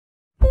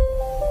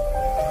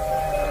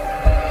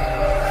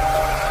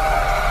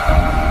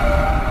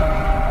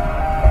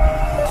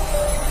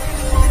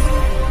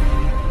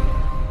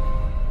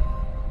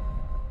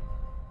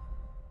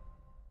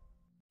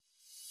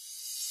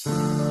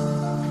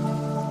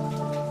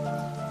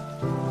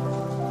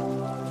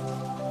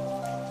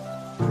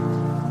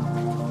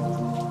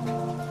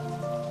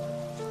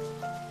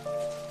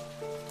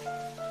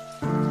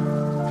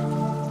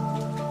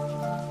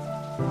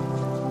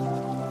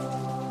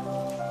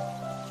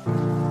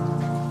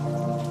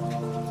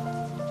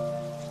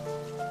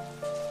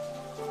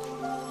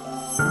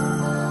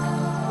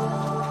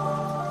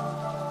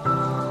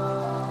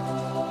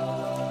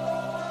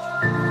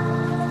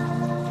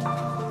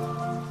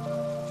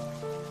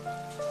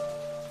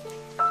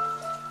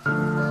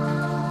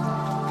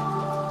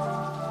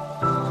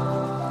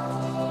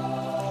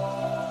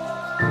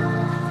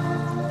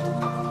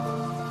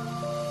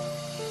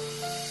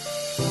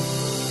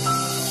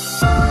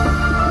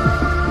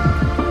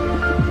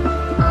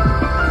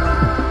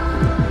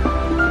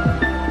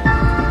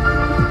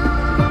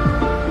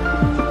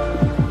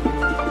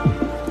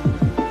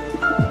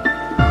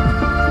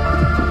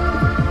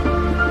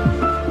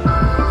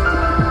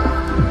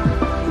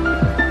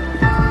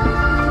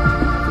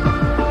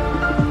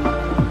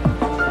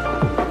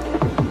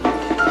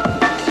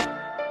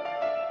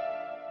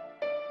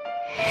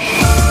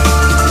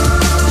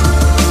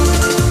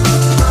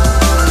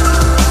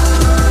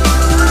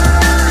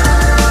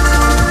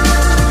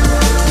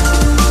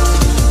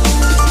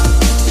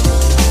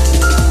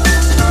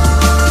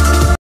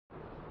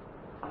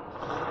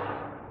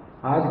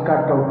का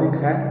टॉपिक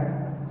है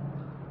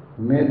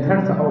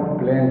methods of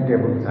plane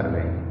table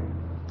surveying,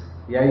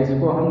 या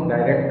इसको हम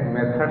direct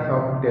methods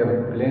of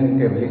plane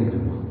tabling भी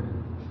बोलते हैं।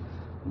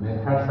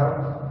 Methods of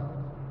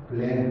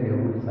plane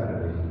table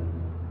surveying,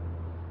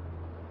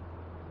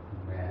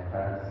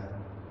 methods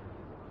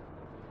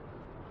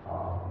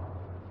of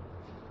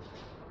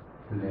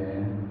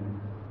plane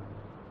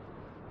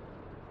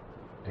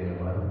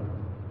table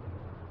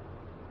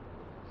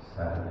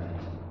surveying.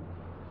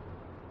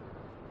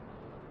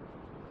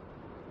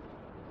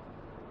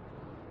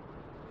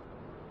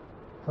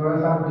 थोड़ा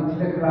सा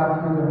पिछले क्लास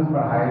में जो हम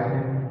पढ़ाए थे,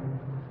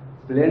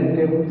 प्लेन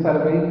टेबल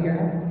सर्वेइंग क्या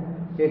है?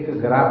 एक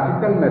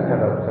ग्राफिकल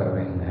मेथड ऑफ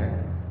सर्वेइंग है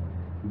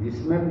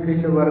जिसमें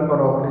फील्ड वर्क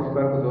और ऑफिस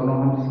वर्क दोनों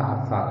हम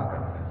साथ साथ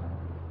करते हैं,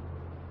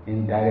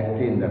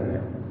 indirectly in the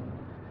field.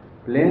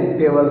 Plane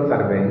table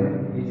surveying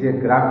is a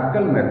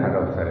graphical method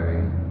of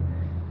surveying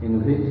in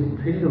which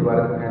field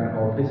work and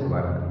office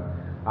work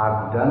are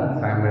done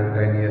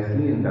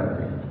simultaneously in the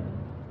field.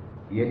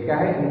 ये क्या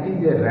है? It is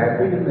a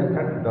rapid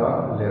method, the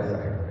less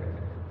accurate.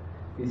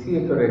 इसी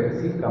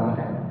accuracy कम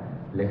है,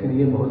 लेकिन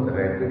ये बहुत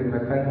rapid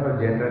method है और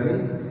जनरली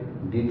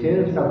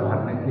डिटेल्स सब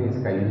भरने के लिए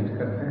इसका यूज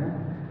करते हैं।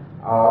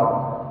 और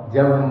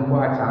जब हमको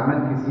अचानक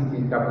किसी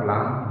चीज़ का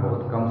प्लान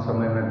बहुत कम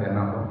समय में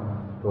देना हो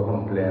तो हम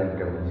प्लेन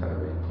टेबल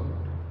सर्वेइंग को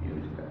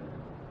यूज करते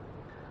हैं।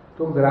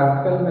 तो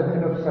ग्राफिकल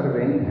मेथड ऑफ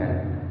सर्वेइंग है,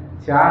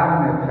 4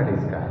 मेथड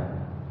इसका है।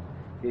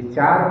 ये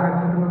 4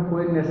 मेथड में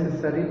कोई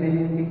नेसेसरी नहीं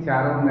है कि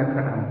चारों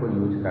मेथड हमको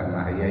यूज करना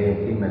है या एक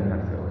ही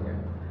मेथड से हो जाए।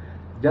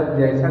 जब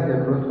जैसा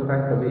जरूरत होता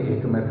है, कभी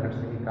एक मेथड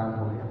से ही काम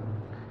हो गया,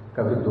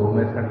 कभी 2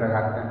 मेथड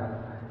लगाते हैं,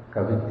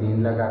 कभी 3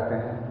 लगाते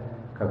हैं,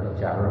 कभी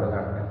 4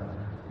 लगाते हैं।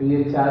 तो ये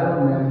चारों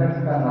मेथड्स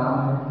का नाम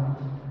है,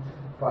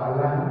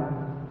 पहला है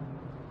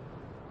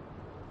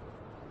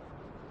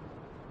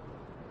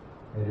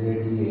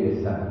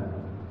रेडिएशन।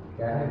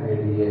 क्या है?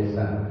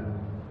 रेडिएशन।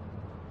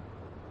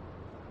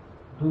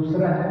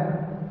 दूसरा है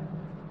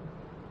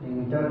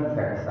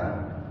इंटरसेक्शन,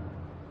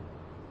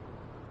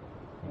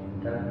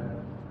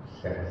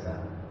 इंटरसेक्शन।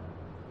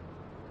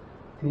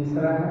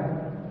 तीसरा है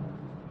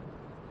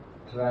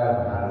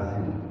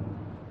ट्रैवर्सिंग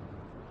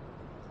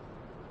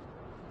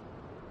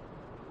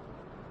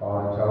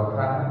और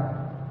चौथा है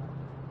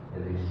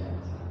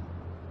रिसेक्शन।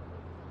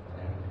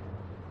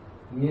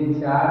 ये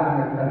 4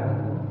 मेथड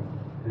हमको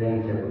प्लेन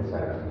टेबल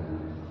सर्वेइंग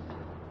में।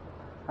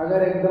 अगर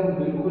एकदम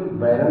बिल्कुल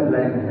बैरन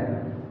लाइन है,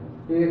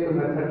 एक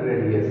मेथड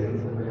रेडिएशन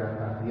से हो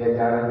जाता है या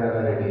ज़्यादा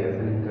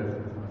रेडिएशन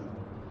इंटरसेक्शन से।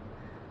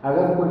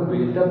 अगर कोई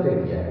बिल्टअप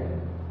एरिया है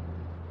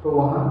तो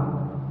वहाँ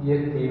ये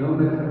तीनों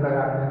मेथड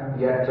लगाते हैं,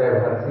 या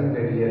ट्रैवर्सिंग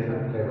रेडिएशन,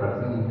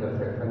 ट्रैवर्सिंग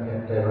इंटरसेक्शन, या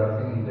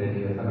ट्रैवर्सिंग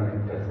रेडिएशन और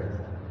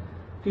इंटरसेक्शन,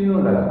 तीनों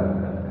लगाते हैं।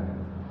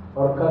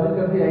 और कभी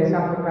कभी ऐसा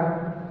होता है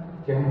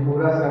कि हम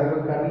पूरा सर्वे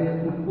कर लिए,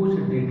 तो कुछ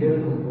डिटेल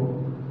हमको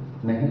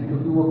नहीं,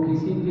 क्योंकि वो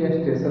किसी भी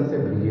स्टेशन से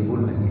विजिबल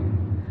नहीं है,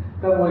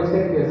 तब वैसे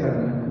स्टेशन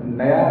में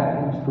नया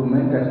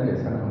इंस्ट्रूमेंट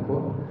स्टेशन हमको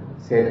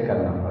सेट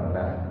करना पड़ता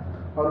है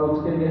और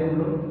उसके लिए हम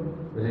लोग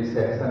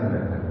रिसेक्शन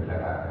मेथड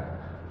लगाते हैं।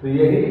 तो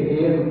यही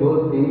 1, 2,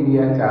 3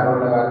 या 4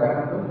 लगाकर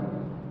हम लोग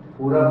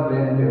पूरा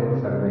प्लेन टेबल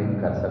सर्वेइंग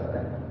कर सकते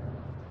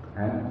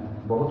हैं।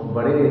 बहुत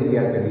बड़े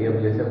एरिया के लिए,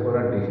 जैसे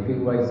पूरा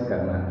डिस्ट्रिक्ट वाइज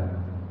करना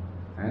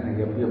है ना,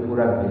 जब ये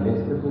पूरा विलेज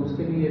पे, तो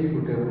उसके लिए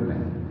सूटेबल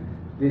नहीं।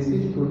 This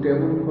is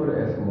suitable for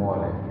a small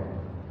area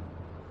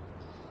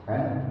है।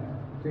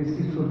 तो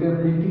इसकी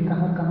सूटेबिलिटी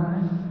कहाँ कहाँ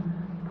है?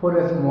 For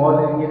a small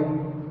area,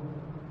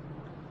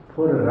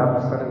 for rough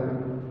सर्वे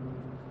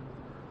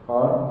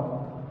और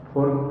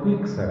फॉर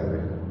क्विक सर्वे,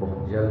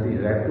 बहुत जल्दी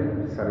रैपिड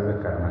सर्वे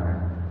करना है,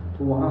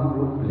 तो वहाँ हम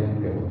लोग प्लेन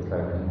टेबल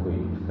सर्वेइंग को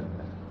यूज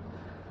करते हैं।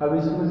 अब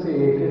इसमें से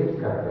एक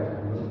एक करते हैं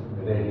हम लोग।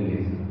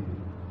 रेडिएशन,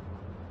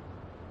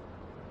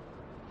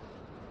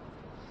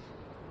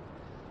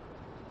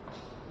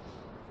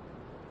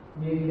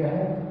 ये क्या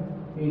है?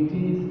 It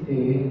is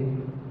a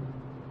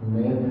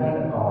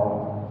method of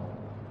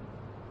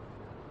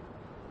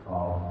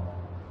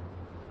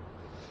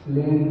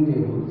plane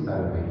table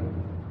surveying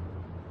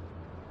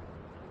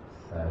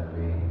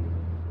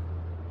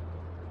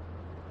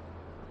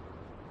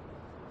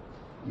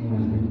in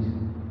which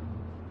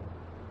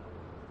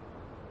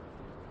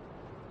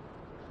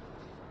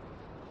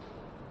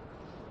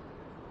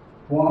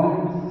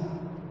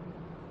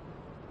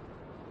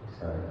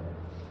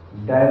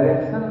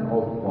direction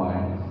of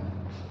points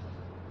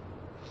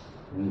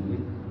in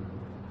which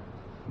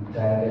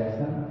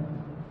direction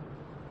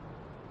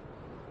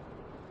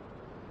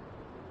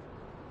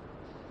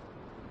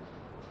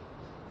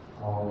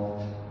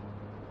of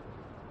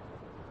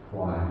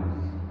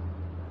points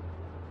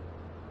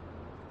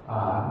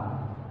are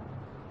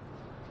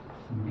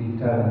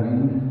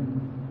determined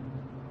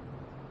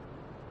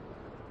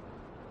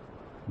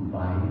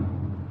by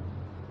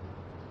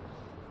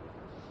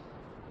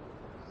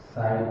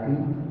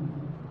sighting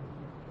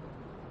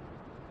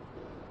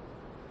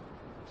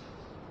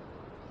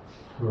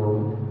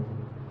through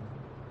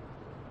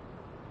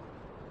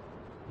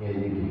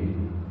LED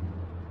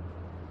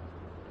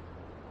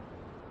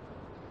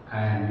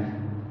and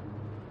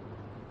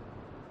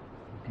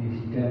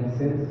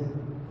distances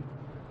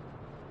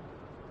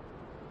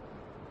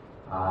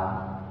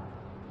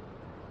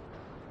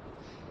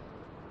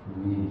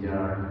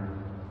measured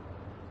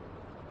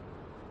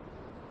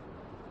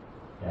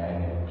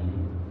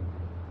directly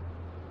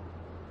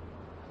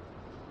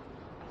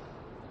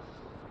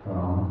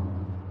from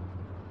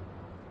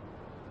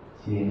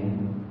chain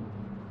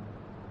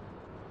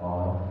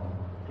और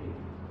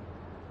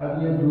tape.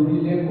 अब ये दूरी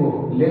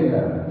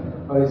लेकर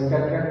और इसका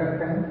क्या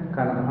करते हैं,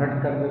 कन्वर्ट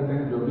कर देते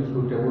हैं, जो भी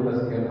सूटेबल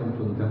स्केल हम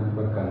चुनते हैं उस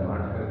पर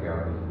कन्वर्ट करके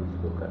और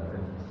इसको करते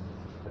हैं,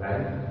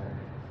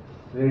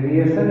 right.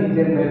 Radiation is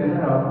a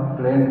method of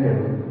plane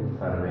table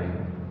surveying,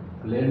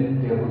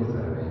 plane table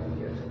surveying,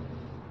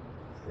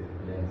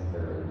 plane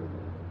surveying,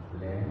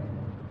 plane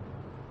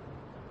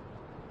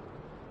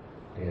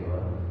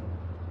table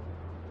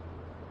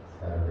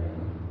surveying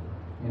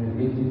in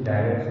which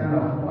direction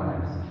of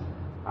points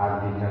are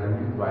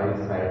determined by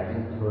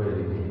sighting through a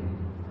line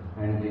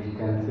and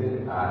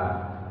distances are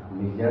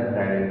measured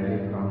directly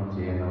from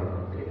chain or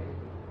tape,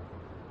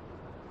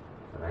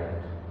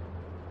 right?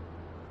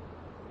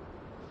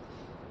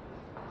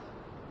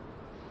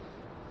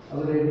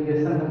 अब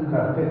radiation हम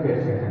करते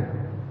कैसे हैं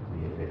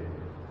ये देखो।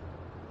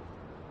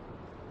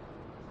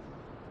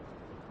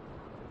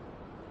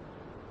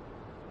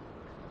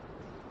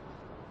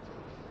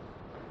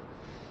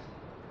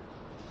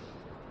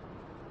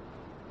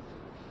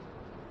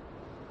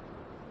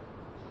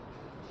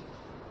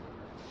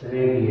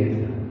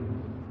 Radiation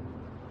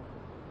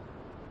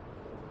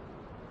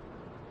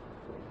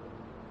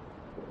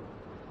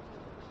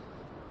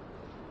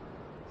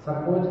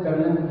suppose कर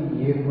लें कि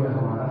ये कोई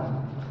हमारा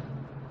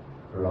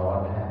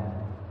प्लॉट है,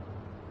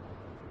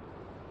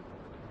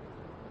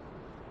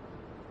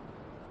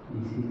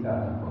 इसी का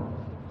हमको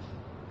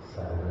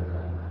सर्वे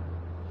करना है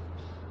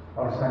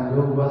और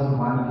संयोग बस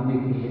मान लीजिए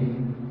कि ये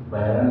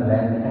बैरन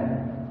लैंड है,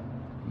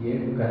 ये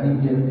कहीं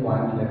भी एक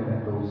पॉइंट लेते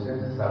हैं तो उससे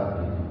सब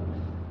लीजिए।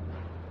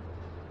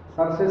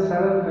 सबसे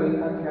सरल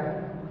तरीका क्या है,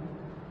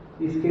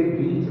 इसके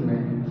बीच में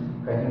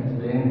कहीं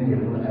प्लेन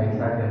टेबल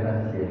ऐसा जगह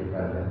सेट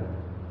कर दें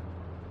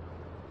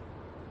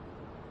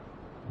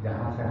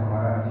जहां से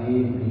हमारा A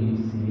B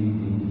C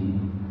D E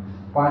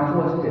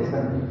पांचों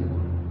स्टेशन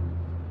विजिबल।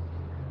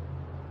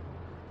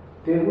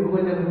 टेबल को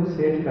जब हम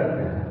सेट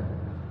करते हैं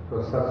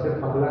तो सबसे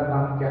पहला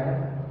काम क्या है,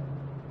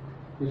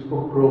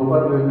 इसको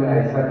प्रॉपर वे में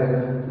ऐसा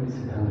जगह इस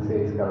ढंग से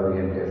इसका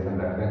ओरिएंटेशन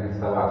रखते हैं कि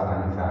सब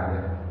आसानी से आ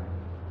जाए।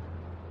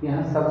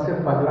 यहाँ सबसे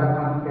पहला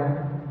काम क्या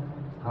है,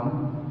 हम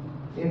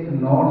एक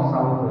north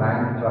south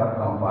line trough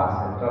compass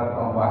है, ट्रफ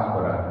कंपास को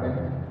रखते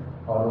हैं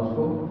और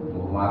उसको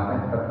घुमाते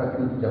हैं तब तक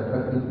कि जब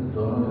तक कि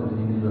दोनों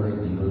रीडिंग जो है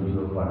 0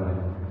 0 पढ़ रहे,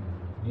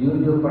 0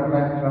 0 पढ़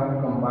रहा है ट्रफ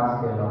कंपास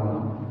के अलावा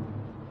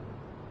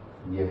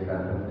ये कर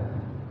देते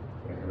हैं,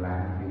 एक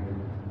लाइन की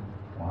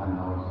वहाँ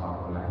नॉर्थ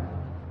साउथ लाइन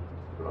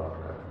प्लॉट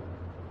करते हैं,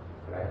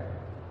 राइट।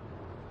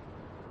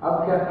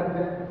 अब क्या करते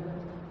हैं,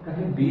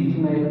 कहीं बीच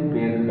में एक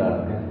पेड़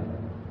डालते हैं,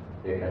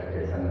 एक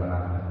स्टेशन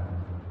बनाना है,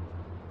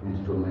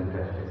 इंस्ट्रूमेंट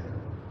स्टेशन,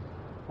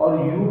 और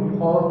यू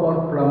फॉर्क और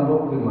प्लम्बों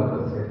की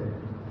मदद से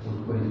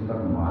उसको इस पर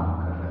मार्क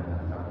कर रहे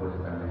हैं, सपोज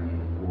कर रहे हैं ये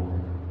ओ है,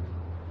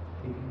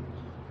 ठीक है।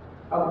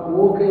 अब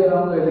ओ के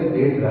अलावा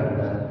एलिडेट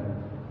रहता है,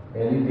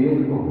 एलिडेट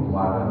को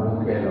घुमाना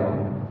ओ के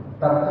अलावा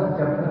तब तक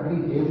जब तक कि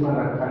ए पर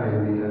रखा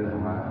एलिडेट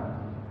हमारा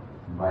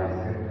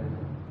बाइसेक्ट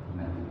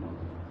नहीं हो,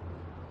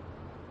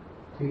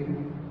 ठीक है।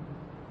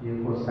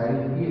 ये को साइड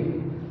किए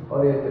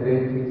और एक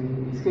रेट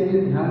कीजिए। इसके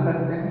लिए ध्यान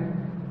रखते हैं,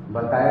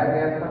 बताया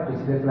गया था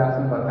पिछले क्लास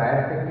में,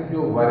 बताया था कि जो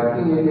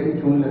वर्किंग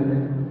एज चुन लेते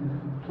हैं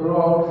थ्रू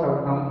आउट सब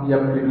काम या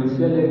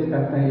फिड्यूशियल एज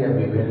करते हैं या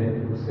विवेल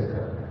एज उससे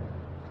करते हैं।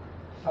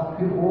 अब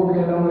फिर ओ के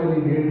अलावा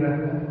एलिगेट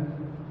रहता है,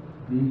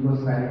 बी को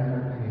साइड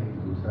करते हैं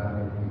दूसरा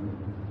में,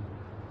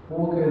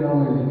 ओ के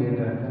अलावा एलिगेट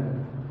रहता है,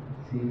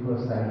 सी को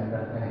साइड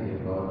करते हैं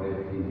एक और रेट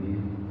कीजिए,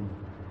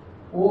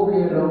 ओ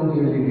के अलावा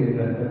एलिगेट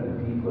रहता है,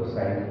 डी को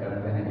साइड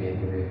करते हैं एक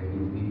रेट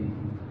कीजिए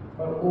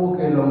और ओ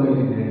के अलावा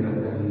एलिगेट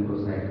रहता है, डी को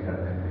साइड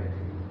करते हैं,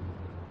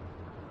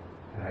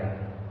 राइट,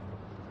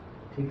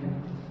 ठीक है।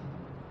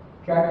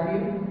 क्या किए,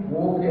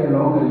 ओ के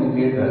अलावा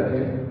एलिगेट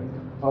रखे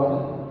और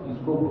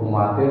इसको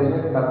घुमाते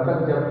रहे तब तक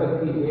जब तक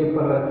कि ए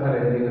पर रखा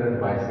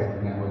एलिगेट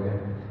बाइसेक्ट न हो जाए।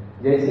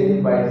 जैसे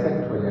ही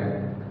बाइसेक्ट हो जाए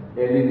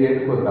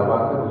एलिगेट को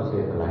दबाकर उससे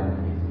एक लाइन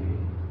खींचिए।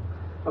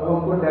 अब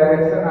हमको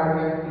डायरेक्शन आ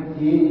गया कि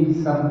ए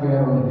is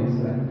somewhere on this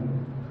line.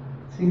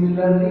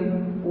 Similarly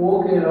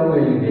O के अलावा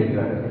एलिगेट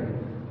रखे,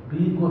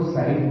 बी को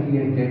साइड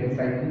किए डेट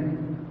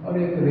साइड और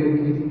एक रेट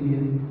खींच किए,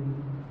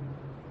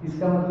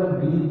 इसका मतलब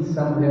B is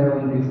somewhere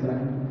on this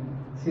line.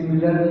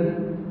 Similarly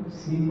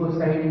सी को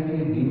साइड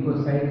किए, डी को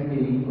साइड किए,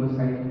 ई को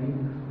साइड किए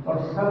और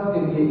सब के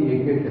लिए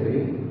एक एक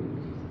रेट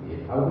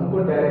खींचिए। अब हमको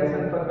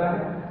डायरेक्शन पता है,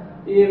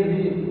 A B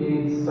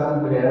is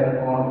somewhere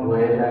on O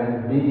line,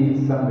 B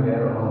is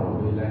somewhere on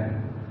O line,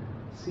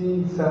 C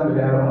is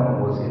somewhere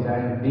on O C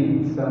line, D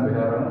is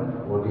somewhere on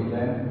O D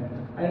line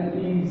and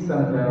E is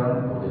somewhere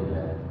on O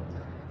line.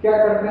 क्या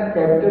करते हैं,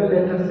 capital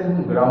letter से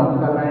हम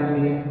ground का line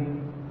लिए,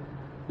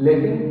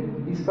 लेकिन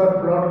इस पर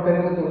प्लॉट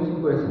करेंगे तो उसी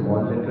को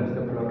स्मॉल लेटर से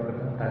प्लॉट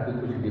करना ताकि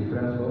कुछ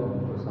डिफरेंस हो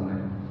उनको समझ।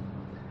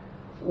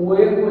 ओ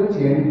ए को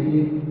चेन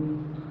किए,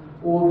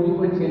 ओ बी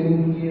को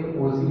चेनिंग किए,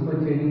 ओ सी को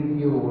चेनिंग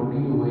किए, ओ डी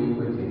ओ ई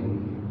को चेनिंग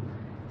किए।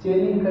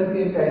 चेनिंग करके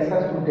एक ऐसा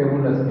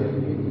सूटेबल स्केल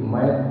लिए कि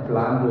मैथ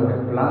प्लान जो है,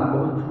 प्लान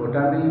बहुत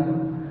छोटा नहीं हो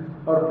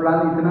और प्लान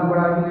इतना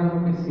बड़ा भी नहीं हो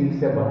कि सीट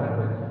से बाहर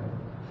हो जाए,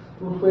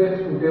 तो उसको एक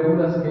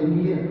सूटेबल स्केल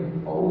लिए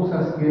और उस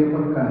स्केल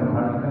पर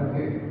कन्वर्ट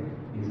करके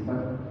इस पर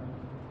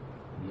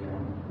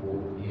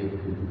ये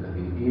फिल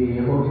करिए,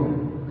 ये हो गया।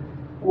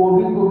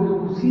 ओबी को भी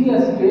उसी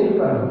स्केल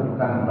पर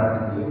कन्वर्ट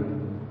किए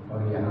और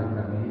यहाँ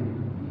कर लिए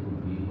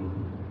बी हो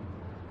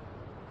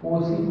गया।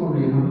 ओसी को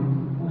भी हम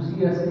उसी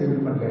स्केल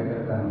पर लेकर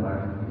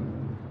कन्वर्ट किए,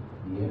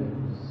 ये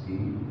सी।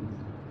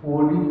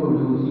 ओडी को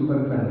भी उसी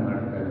पर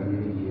कन्वर्ट कर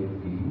लिए, ये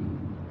डी।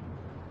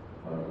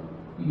 और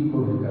ई को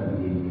भी कर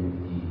लिए, ये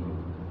ई हो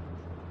गया।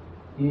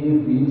 A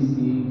B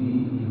C D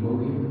E हो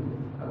गए।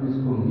 अब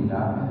इसको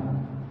मिला है,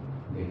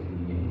 देखिए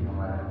यही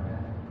हमारा क्या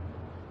है,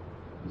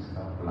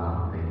 इसका प्लान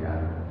तैयार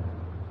है।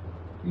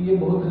 तो ये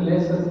बहुत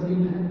लेस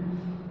स्किल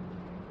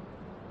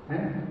है,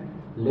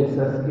 लेस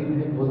स्किल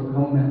है, बहुत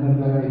कम मेहनत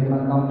लगा। इतना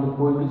काम तो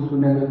कोई भी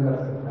सुनेगा कर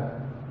सकता है,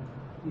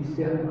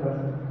 इससे हम कर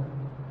सकते हैं।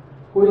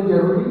 कोई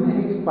जरूरी नहीं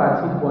है कि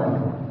 5 ही पॉइंट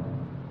हो,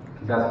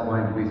 10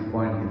 पॉइंट 20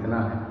 पॉइंट इतना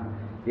है,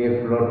 1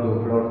 प्लॉट 2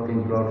 प्लॉट 3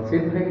 प्लॉट,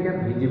 सिर्फ है क्या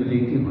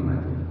विजिबिलिटी होना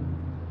चाहिए,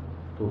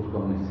 तो उसको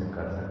हम इससे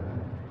कर सकते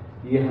हैं।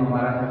 ये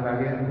हमारा चला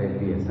गया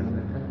रेडिएशन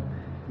मेथड,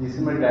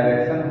 जिसमें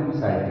डायरेक्शन हम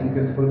साइटिंग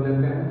के थ्रू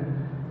लेते हैं,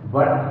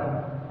 बट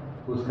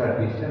उसका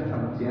डिस्टेंस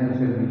हम चेन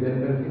से मेजर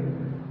करके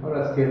और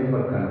स्केल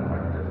पर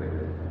कन्वर्ट कर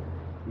देते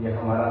हैं। ये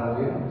हमारा हो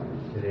गया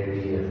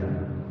रेडिएशन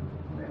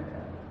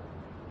मेथड,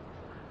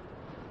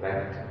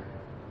 राइट।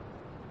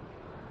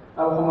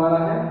 अब हमारा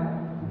है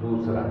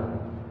दूसरा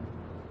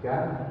क्या,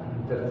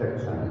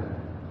 इंटरसेक्शन है।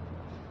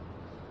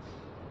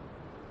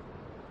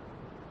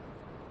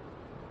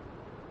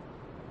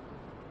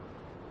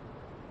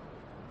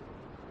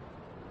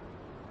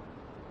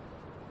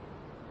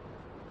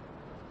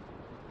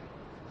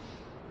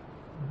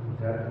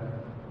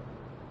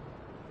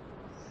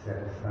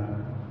 सेक्शन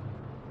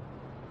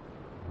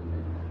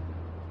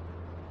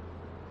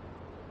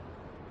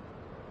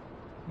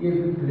ये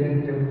भी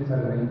प्लेन टेबल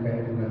सर्विंग का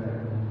एक मेथड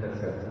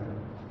इंटरसेक्शन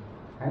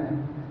है।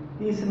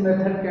 इस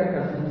मेथड क्या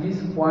करते हैं, जिस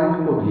पॉइंट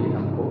को भी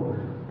हमको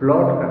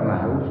प्लॉट करना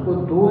है उसको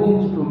 2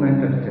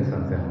 इंस्ट्रूमेंटल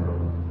स्टेशन से हम लोग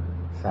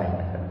साइट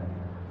करें,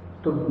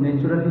 तो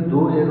नेचुरली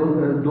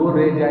 2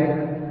 रे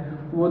जाएगा,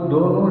 वो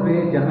दोनों रे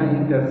जहाँ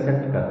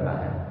इंटरसेक्ट करता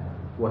है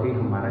वही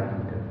हमारा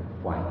इंटर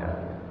पॉइंट आ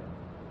गया,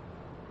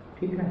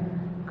 ठीक है।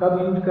 कब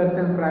यूज करते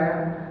हैं प्राय,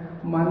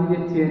 मान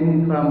लीजिए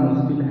चेनिंग थोड़ा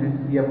मुश्किल है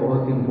या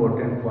बहुत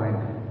इंपॉर्टेंट पॉइंट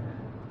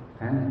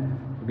है ना,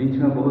 बीच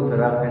में बहुत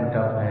रफ एंड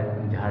टफ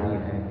है, झाड़ी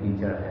है,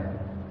 कीचड़ है,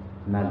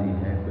 नाली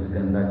है, कुछ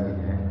गंदा चीज़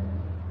है,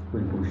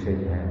 कुछ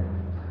बुशेज है,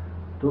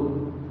 तो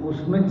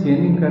उसमें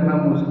चेनिंग करना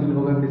मुश्किल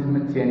होगा, तो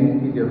इसमें चेनिंग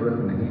की जरूरत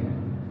नहीं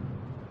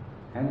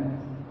है ना।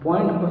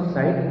 पॉइंट को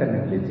साइड करने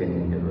के लिए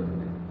चेनिंग जरूरत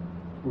है,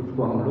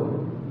 उसको हम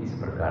लोग इस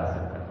प्रकार से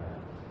करते हैं।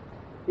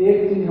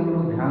 एक चीज हम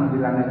लोग ध्यान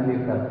दिलाने के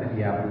लिए करते हैं,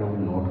 ये आप लोग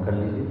नोट कर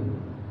लीजिए,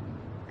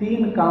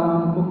 3 काम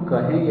हमको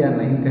कहें या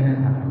नहीं कहें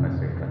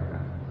हमेशा करना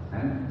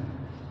है,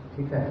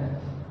 ठीक है।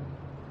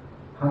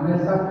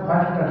 हमेशा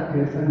फर्स्ट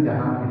स्टेशन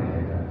जहां भी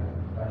रहेगा,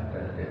 फर्स्ट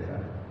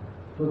स्टेशन,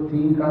 तो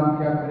 3 काम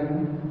क्या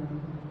करेंगे,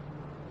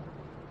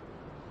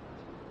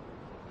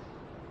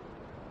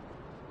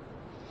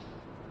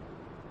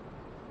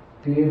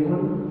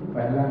 टेबल,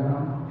 पहला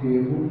काम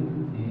table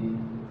is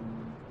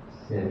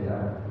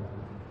setup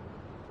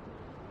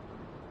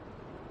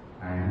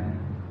and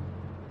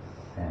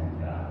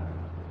centre,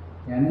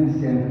 यानी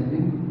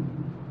सेंटरिंग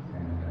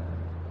सेंटर,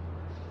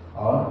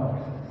 और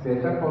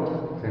सेटअप और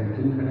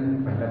सेंटरिंग करेंगे।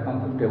 पहला काम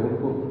तो टेबल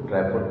को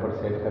ट्राइपॉड पर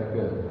सेट करके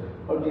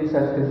और जिस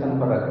स्टेशन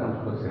पर रखें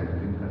उसको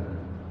सेंटरिंग करना।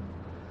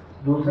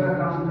 दूसरा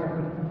काम क्या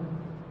करते हैं,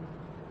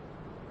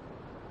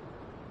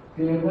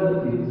 टेबल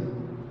इज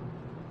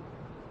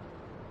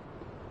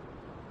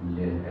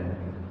लेवल,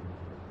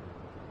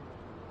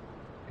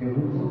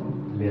 टेबल को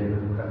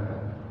लेवल करता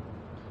है,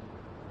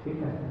 ठीक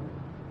है।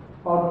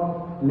 और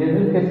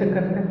लेवल कैसे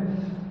करते हैं,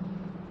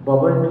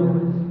 बबल ट्यूब,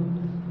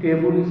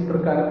 टेबल इस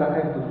प्रकार का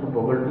है तो उसको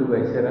बबल ट्यूब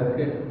ऐसे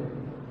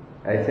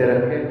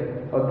रखे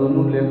और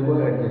दोनों लेग को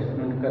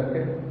एडजस्टमेंट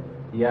करके,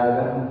 या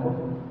अगर हमको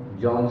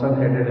जॉनसन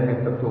हेडेड है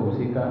तब तो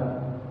उसी का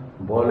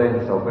बॉल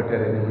एंड सॉकेट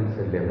अरेंजमेंट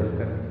से लेवल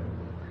करके,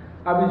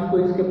 अब इसको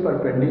इसके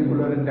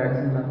परपेंडिकुलर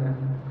डायरेक्शन लाते हैं,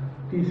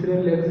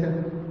 तीसरे लेग से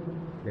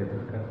लेवल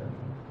करते हैं,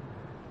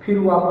 फिर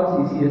वापस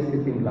इसी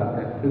स्थिति में लाते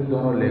हैं, फिर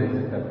दोनों लेग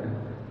से करते हैं,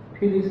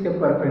 फिर इसके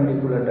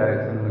परपेंडिकुलर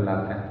डायरेक्शन में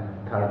लाते हैं,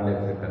 थर्ड लेग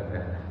से करते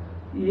हैं।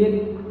 ये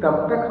तब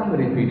तक हम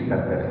रिपीट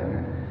करते रहेंगे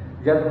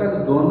जब तक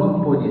दोनों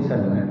पोजीशन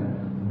में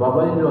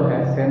बबल जो है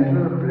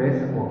सेंट्रल प्लेस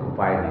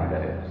ऑक्युपाई नहीं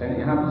करे।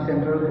 यहाँ भी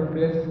सेंट्रल है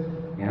प्लेस,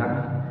 यहाँ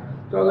भी,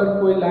 तो अगर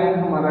कोई लाइन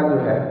हमारा जो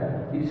है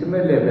इसमें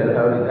लेवल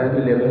है और इधर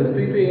भी लेवल है, तो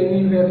ये तो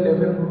एनीवेयर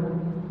लेवल होगा,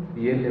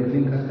 ये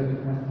लेवलिंग का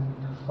तरीका है।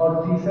 और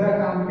तीसरा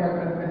काम क्या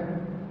करते हैं,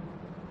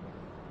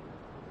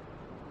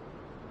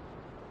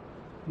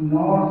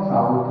 north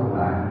south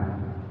line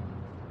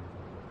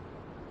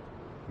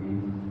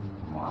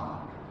mark,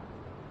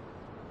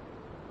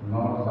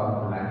 north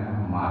south line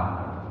हम मार्क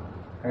करते हैं।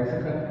 कैसे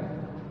करते हैं,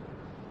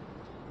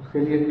 उसके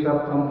लिए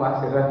ट्रफ हम पास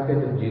से रख के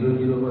जब 0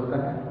 0 होता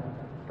है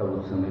तब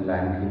उस समय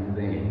लाइन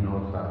खींचते हैं,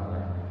 north south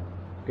line.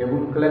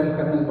 Table claim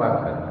करने की बात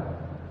करना है,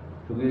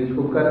 क्योंकि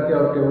इसको करके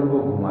और टेबल को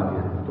घुमा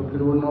दिया तो फिर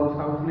वो नॉर्थ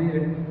साउथ नहीं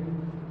रहती।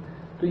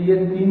 तो ये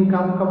 3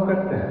 काम कब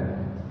करते हैं?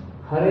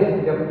 हर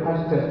एक जब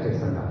फर्स्ट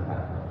स्टेशन आता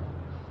है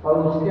और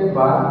उसके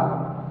बाद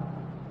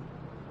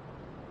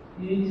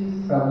ईच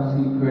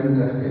सबसीक्वेंट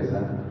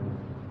स्टेशन,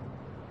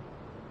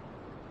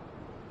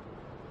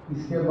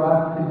 इसके बाद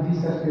फिर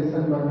जिस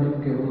स्टेशन पर भी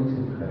टेबल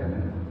शिफ्ट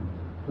करेंगे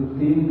तो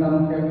 3 काम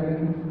क्या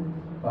करेंगे?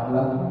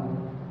 पहला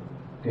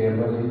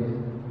table is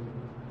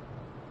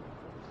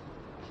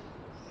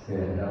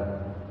setup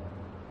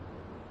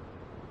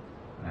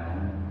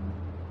and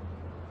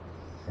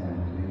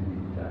centering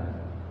is done.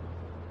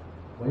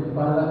 वही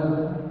पहला जो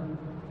है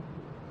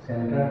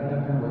सेंटर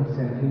करते हैं, वही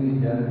सेंटरिंग इज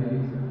डन।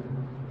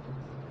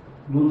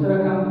 दूसरा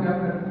काम क्या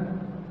करते हैं?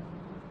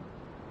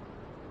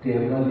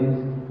 टेबल इज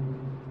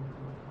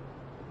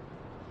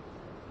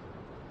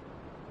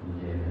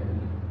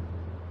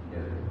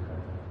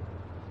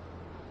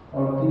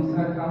और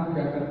तीसरा काम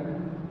क्या करते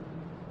हैं?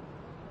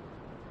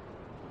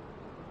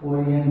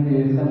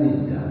 Orientation is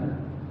done.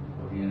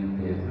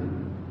 Orientation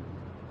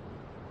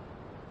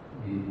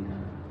is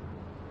done.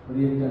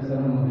 Orientation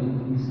हम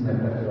इस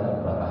मेथड के बाद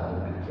बता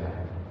देना क्या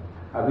है,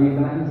 अभी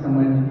इतना ही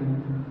समझ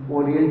लीजिए।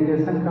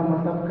 ओरिएंटेशन का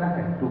मतलब क्या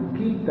है? To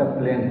keep the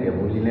plane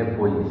table in A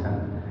position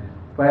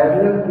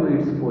parallel to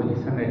its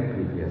position eight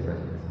previous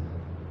station.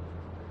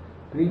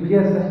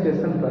 Previous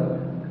station पर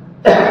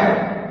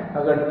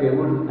अगर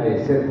टेबल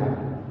ऐसे था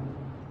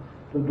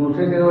तो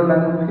दूसरे जगह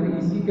लाना, फिर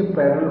इसी के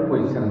पैरेलल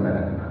पोजीशन में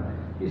रखना।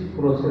 इस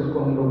प्रोसेस को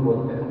हम लोग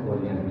बोलते हैं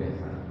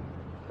ओरिएंटेशन,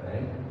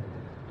 राइट।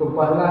 तो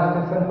पहला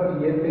स्टेशन पर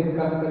ये 3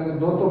 काम करेंगे,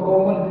 2 तो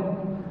कॉमन है,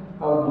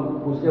 और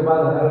उसके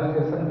बाद हर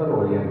स्टेशन पर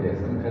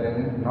ओरिएंटेशन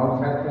करेंगे। नॉर्थ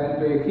साउथ लाइन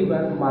तो एक ही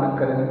बार मार्क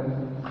करेंगे,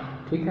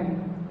 ठीक है।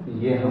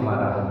 ये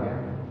हमारा हो गया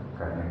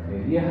करने के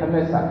लिए। ये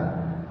हमेशा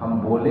हम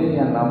बोले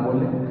या ना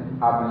बोले,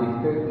 आप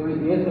लिखते तो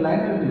एक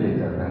लाइन में भी लिख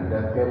सकते हैं, the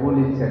table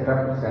is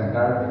setup,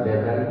 centre,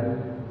 level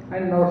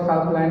and north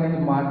south line is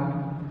marked,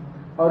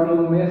 or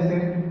you may say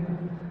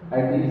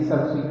at each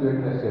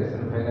subsequent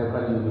station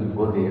whenever you will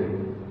go there,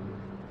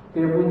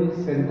 table is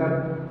setup,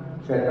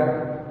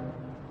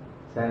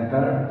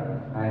 center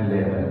and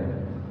level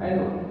and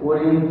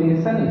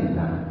orientation is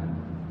done।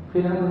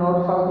 फिर हम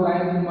north south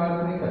line की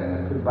mark नहीं करेंगे,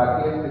 फिर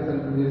बाकी station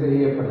पर जैसे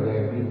ए पर गए,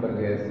 बी पर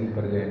गए, सी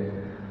पर गए,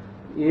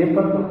 ए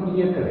पर तो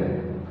क्लियर करेंगे,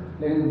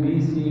 लेकिन बी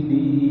सी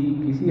डी ई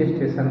किसी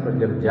स्टेशन पर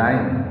जब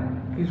जाएंगे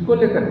किसको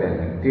लेकर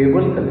जाएंगे?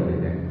 टेबल का लेकर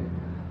जाएंगे।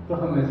 तो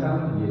हमेशा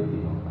ये भी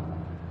होगा,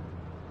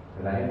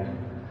 राइट।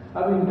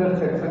 अब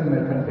इंटरसेक्शन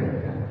मेथड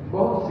देखते हैं,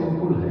 बहुत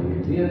सिंपल है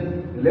ये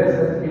लेस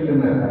स्किल्ड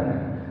मेथड है,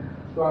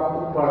 तो आपको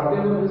पढ़ते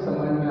हुए भी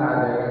समझ में आ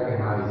जाएगा कि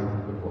हाँ इस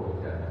पर बहुत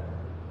ज़्यादा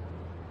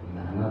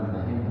मेहनत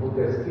नहीं, बहुत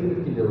स्किल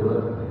की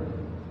जरूरत नहीं,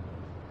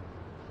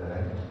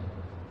 राइट।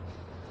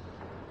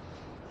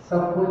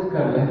 सब कुछ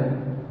कर लें,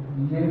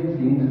 ये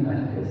 3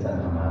 स्टेशन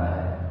हमारा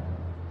है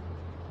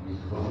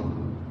जिसको हम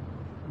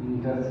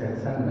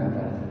इंटरसेक्शन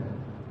मेथड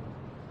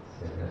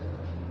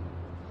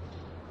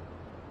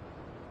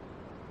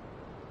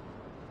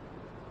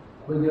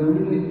कोई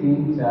जरूरी नहीं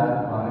 3 4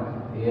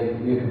 5 एक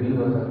भी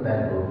हो सकता है,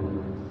 2 भी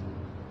हो,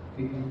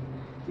 ठीक है।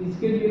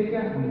 इसके लिए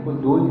क्या हमको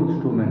 2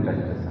 इंस्ट्रूमेंट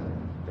स्टेशन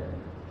चाहिए।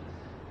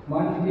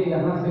 मान लीजिए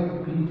यहाँ से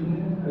पी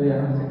चुने और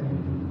यहाँ से क्यू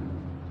चुने,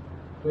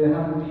 तो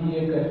यहाँ पी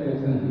एक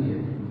स्टेशन लिए,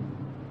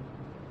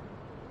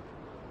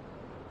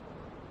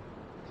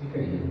 ठीक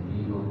है, ये पी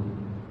हो,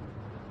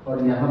 और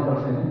यहाँ पर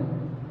से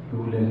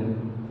क्यू लेंगे,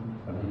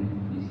 अभी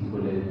इसी को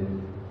ले लें।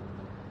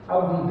 अब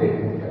हम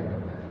देखें क्या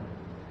करना है।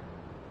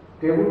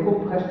 टेबल को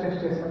first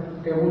station,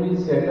 table is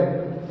setup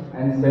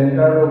and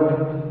centre over,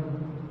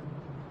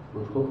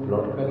 उसको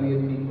प्लॉट कर लिए,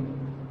 पी को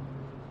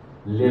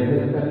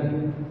लेवल कर लिए,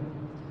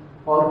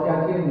 और क्या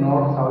किए?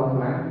 नॉर्थ साउथ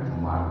लाइन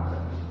मार्क कर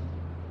ली,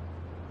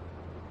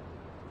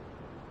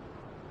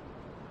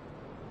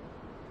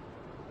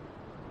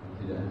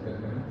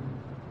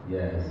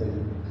 या ऐसे भी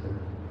लिख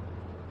सकते,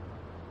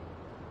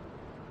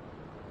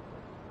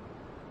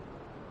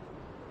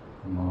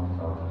 नॉर्थ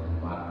साउथ लाइन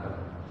मार्क कर,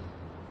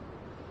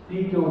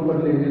 टी के ऊपर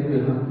ले गए तो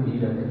यहाँ पी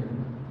रखे।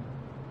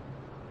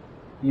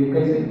 ये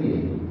कैसे किए?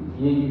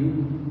 ये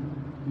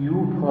यू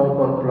फॉर्म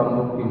और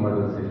प्लम्बर की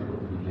मदद से इसको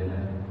पी लेना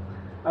है।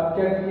 अब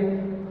क्या किए?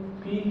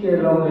 पी के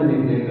अलाउ में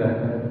लिमिटेड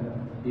रहकर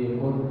ए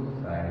को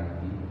साइड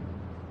की,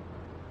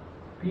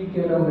 पी के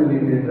अलाउ में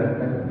लिमिटेड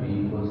रहकर बी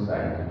को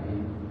साइड की,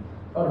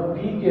 और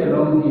पी के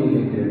अलाउ में ये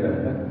लिमिटेड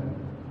रहकर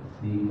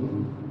सी को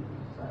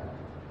साइड,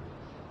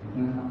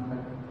 इतना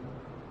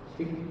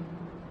ठीक।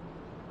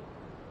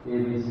 ए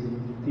बी सी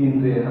 3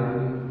 रे यहाँ।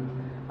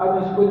 अब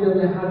इसको जब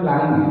यहाँ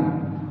लाएंगे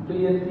तो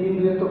ये 3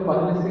 रे तो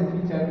पहले से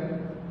खींचा गया।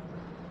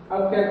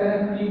 अब क्या करें?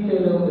 पी के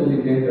लोग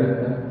एलिगेट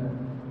रहता है,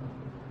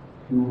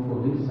 क्यू को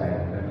भी साइड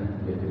करना,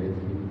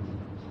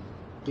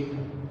 ठीक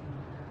है।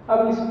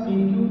 अब इस पी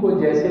क्यू को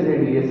जैसे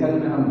रेडिएशन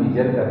में हम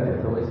मेजर करते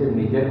थे वैसे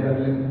मेजर कर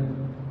लेंगे।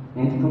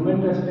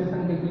 इंस्ट्रूमेंट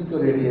स्टेशन के बीच तो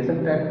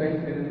रेडिएशन टाइप का ही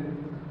करेंगे,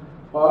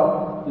 और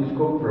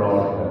इसको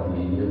प्लॉट कर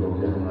दिए। ये हो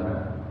गया हमारा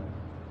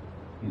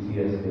किसी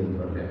स्केल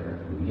पर लेकर,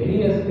 यही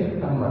स्केल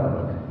का हमारा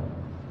बना है।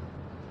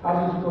 अब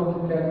इसको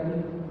हम क्या किए,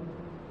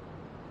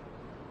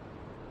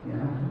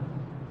 यहाँ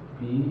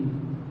P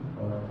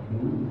और Q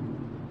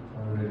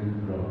ऑलरेडी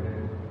प्लॉटेड,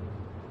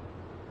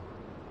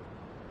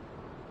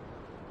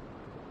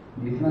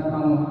 जितना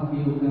काम वहाँ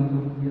किए उतना तो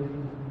किया।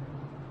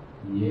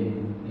 ये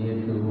A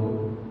की ओर,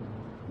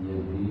 ये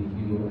B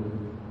की ओर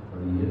और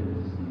ये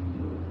C की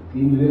ओर,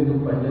 तीन रे तो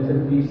पहले से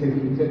P से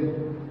खींचे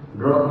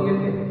ड्रॉ किए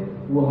थे,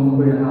 वो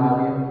हमको यहाँ आ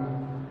गया।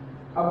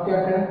 अब क्या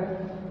करें,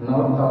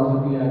 नॉर्थ साउथ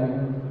भी आ गया।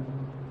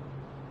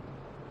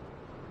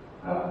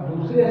 अब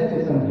दूसरे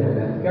स्टेशन पे आ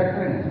जाए, क्या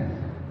करेंगे,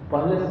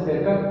 पहले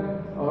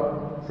सेटअप और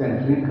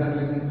सेंटरिंग कर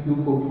लेंगे Q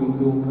को Q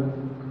के ऊपर,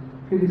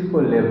 फिर इसको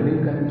लेवलिंग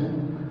करेंगे।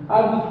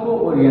 अब इसको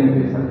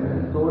ओरिएंटेशन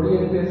करेंगे, तो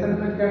ओरिएंटेशन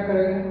में क्या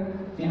करेंगे,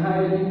 यहाँ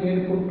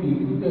एलिमेंट को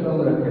PQ के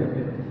लॉन्ग रखे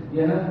थे,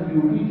 यहाँ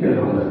QB के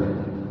लॉन्ग रखे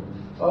थे,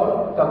 और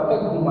तब तक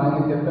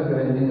घुमाएंगे जब तक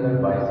रेंजिंग रट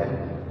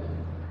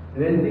बाइसेक्ट।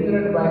 रेंजिंग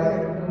रट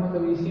बाइसेक्ट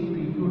मतलब इसी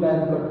PQ लाइन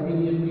पर फिर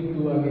ये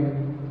PQ आ गया,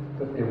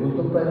 तो टेबल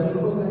तो पैरेलल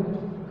हो गए।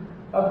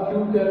 अब Q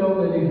के लॉन्ग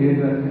एलिमेंट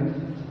रखें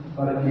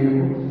और K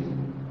को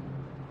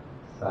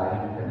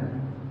साइड करें,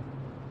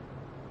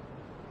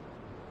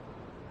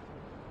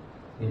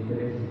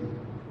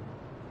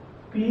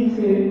 P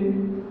से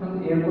हम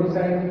A को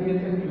साइड किए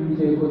थे, Q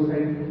से A को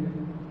साइड किए,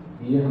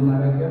 ये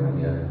हमारा क्या हो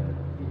गया,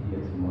 ये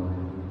स्मॉल है।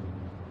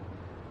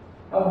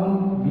 अब हम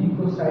B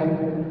को साइड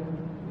करें,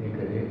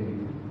 एक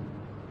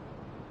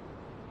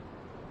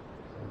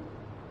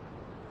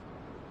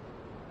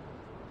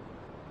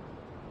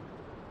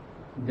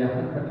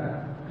जहां कटा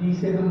P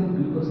से हम B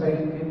को साइड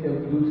किए थे और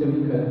Q से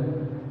भी करें,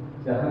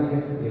 जहां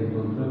ये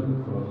दूसरा को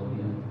क्रॉस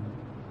किया,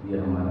 ये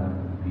हमारा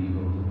B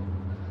हो गया।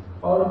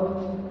 और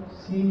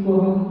C को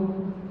हम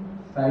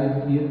साइड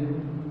किए थे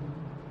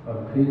और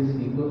फिर C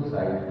को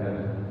साइड कर,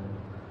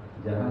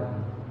 जहाँ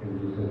एक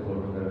दूसरे को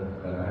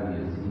करा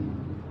ये C,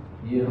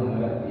 ये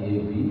हमारा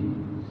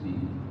ABC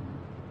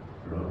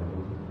प्लॉट हो,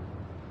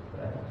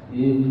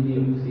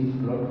 ABC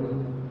प्लॉट हो,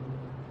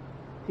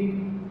 ठीक।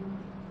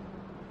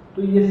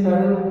 तो ये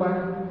सरल उपाय,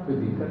 कोई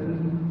दिक्कत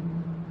नहीं।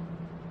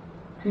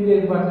 फिर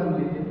एक बार सुन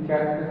लीजिए क्या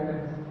करते हैं,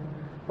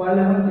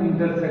 पहले हम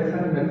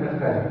इंटरसेक्शन मेथड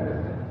ट्राई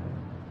करते हैं,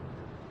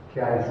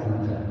 क्या इसमें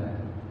चाहता है।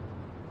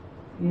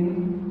 In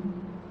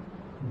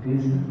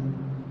this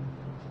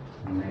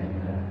method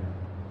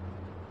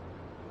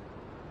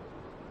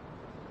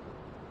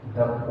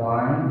the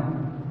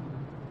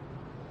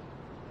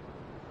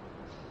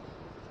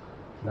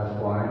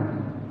point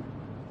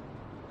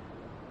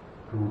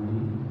to be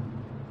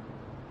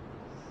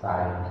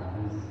side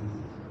is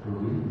to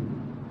be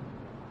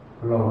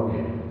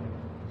plotted,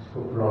 इसको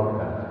प्लॉट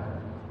करना है,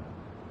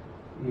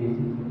 is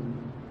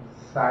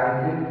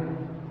sighted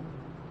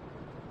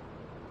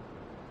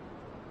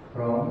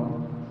from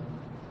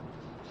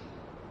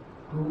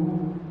two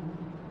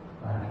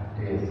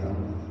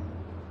stations,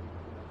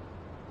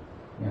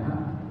 यहाँ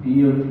P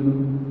और Q,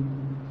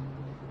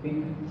 ठीक।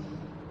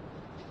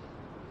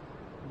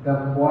 The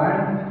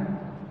point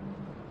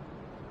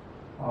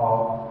of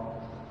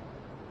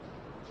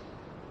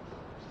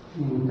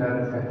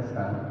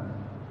intersection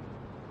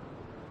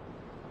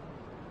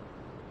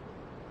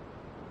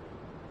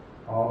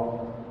of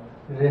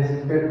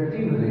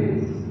respective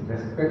rays,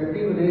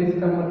 respective rays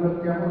का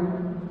मतलब क्या होगा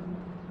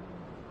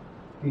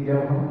कि जब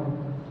हम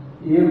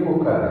A को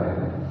कर रहे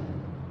हैं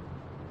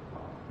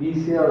P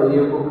से और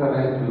A को कर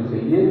रहे हैं Q से,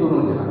 ये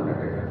दोनों जहां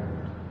कटेगा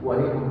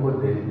वही हमको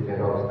दे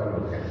देगा उसका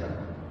location,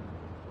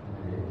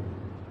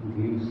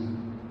 gives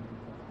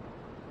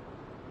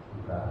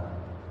the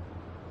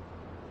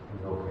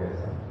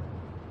location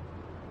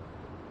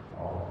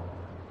of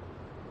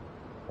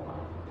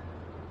point,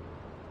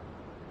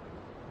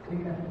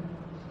 ठीक है।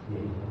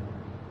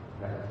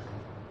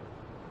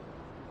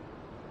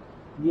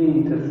 ये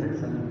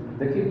इंटरसेक्शन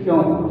देखिए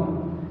क्यों,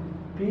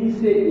 P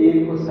से A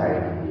को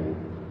साइड किए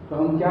तो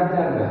हम क्या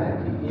जान रहे हैं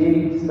कि A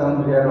is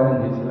somewhere on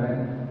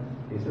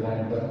इस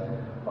लाइन पर,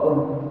 और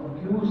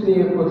Q से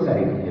A को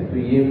साइड किए तो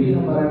ये भी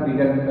हमारा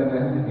डिडक्ट कर रहे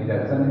हैं,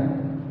 डिडक्शन है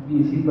कि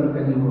इसी पर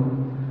कहीं हो।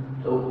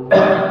 तो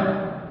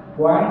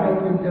पॉइंट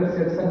ऑफ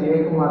इंटरसेक्शन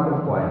एकमात्र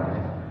पॉइंट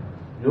है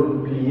जो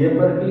PA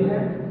पर भी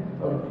है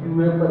और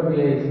QA पर भी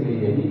है, इसलिए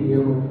यही A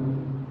हो।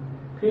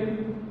 फिर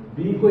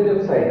B को जब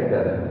साइड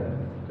कर रहे हैं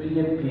तो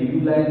ये PB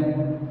लाइन है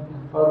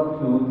और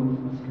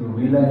QB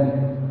लाइन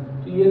है,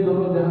 तो ये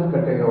दोनों जहां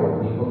कटेगा वो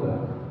B होगा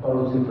और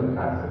उसी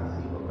प्रकार से C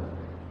होगा।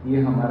 ये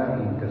हमारा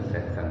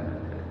इंटरसेक्शन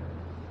मेथड है।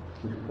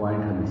 कुछ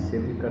पॉइंट हम इससे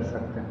भी कर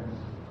सकते हैं,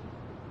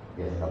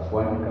 ये सब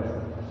पॉइंट कर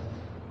सकते हैं,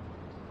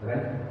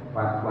 राइट।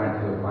 5 पॉइंट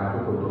है, 5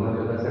 को दोनों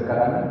जगह से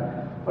कराना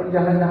और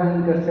जहां जहां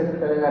इंटरसेक्ट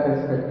करेगा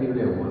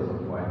रेस्पेक्टिवली वो सब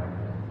पॉइंट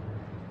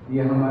है।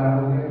 ये हमारा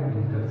हो गया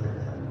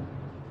इंटरसेक्शन।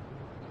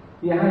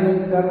 यहाँ एक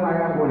टर्म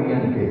आया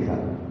ओरिएंटेशन,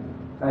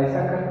 तो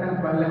ऐसा करते हैं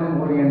पहले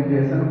हम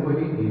ओरिएंटेशन को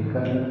ही डील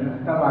कर लेते हैं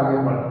तब आगे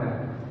बढ़ते हैं।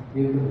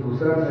 ये तो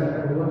दूसरा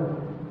मेथड हुआ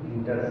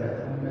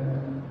इंटरसेक्शन मेथड,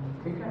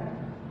 ठीक है।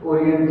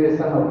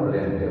 ओरिएंटेशन और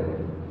प्लेन टेबल,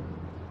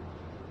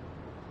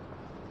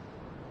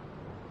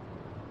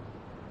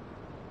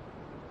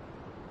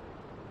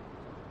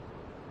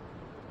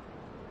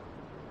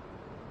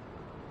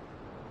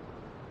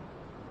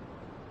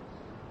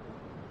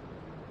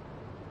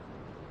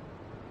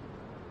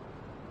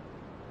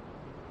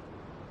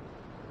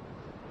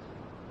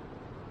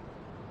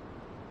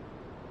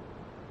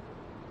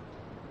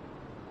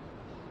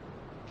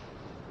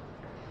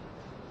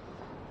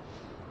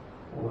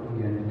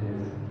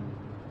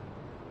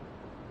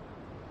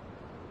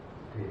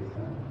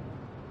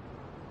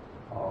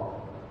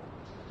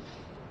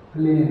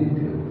 प्लेन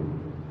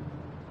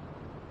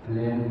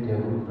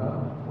टेबल का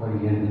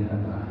ओरिएंट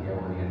करना या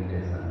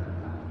ओरिएंटेशन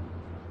करना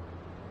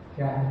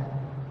क्या है?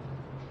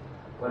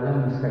 पहले हम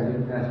इसका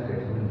लिखते हैं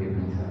स्टेटमेंट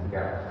डिफिनेशन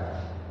क्या होता है।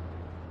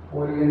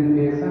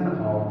 Orientation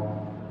of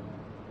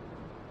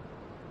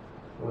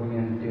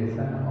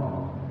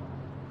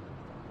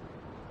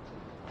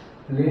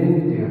plane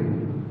table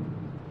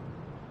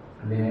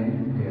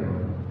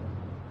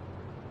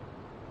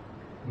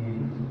is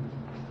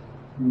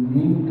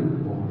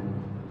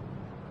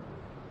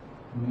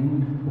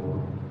meant for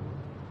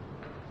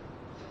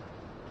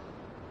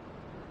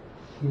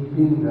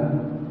keeping the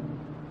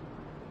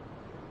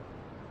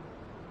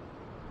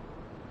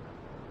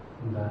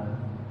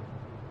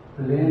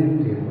plane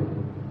table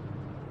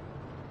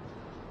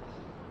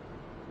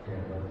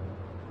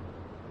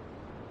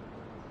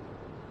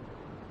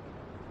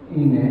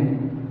in a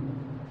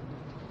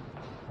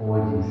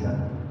position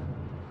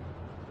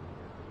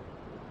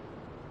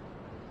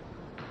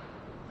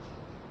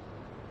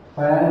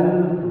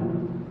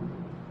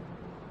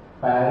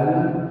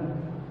parallel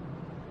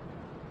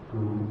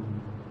to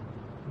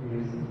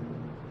its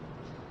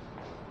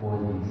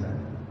position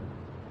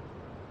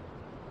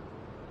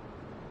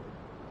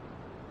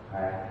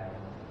at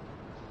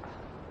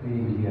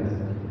previous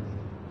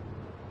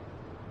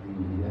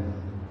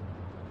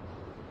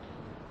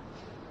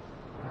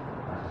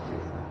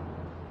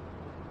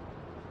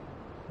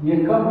ये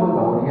कब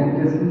होगा?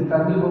 ओरिएंटेशन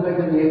तभी होगा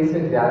जब एक से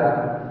ज्यादा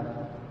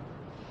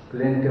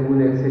प्लेन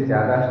टेबल एक से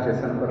ज्यादा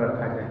स्टेशन पर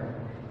रखा जाए।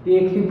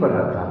 एक ही पर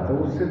रखा तो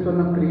उससे तो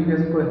ना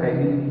प्रीवियस कोई है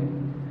ही नहीं,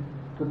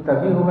 तो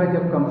तभी होगा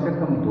जब कम से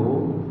कम 2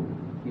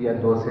 या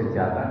 2 से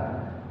ज्यादा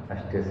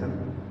स्टेशन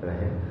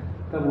रहे,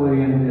 तब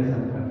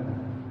ओरिएंटेशन करना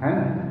है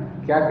ना।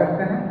 क्या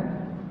करते हैं?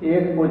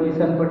 एक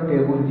पोजीशन पर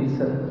टेबल जिस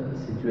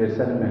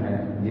सिचुएशन में है,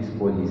 जिस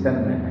पोजीशन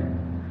में है,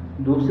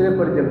 दूसरे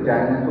पर जब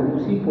जाएंगे तो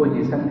उसी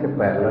पोजीशन के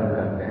पैरेलल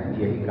करते हैं,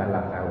 यही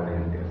कहलाता है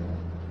ओरिएंटेशन।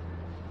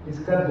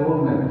 इसका 2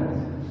 मेथड है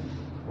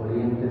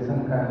ओरिएंटेशन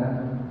का, है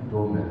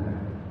 2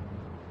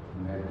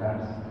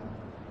 मेथड्स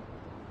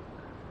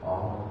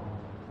ऑफ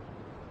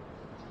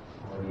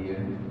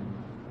ओरिएंटेशन।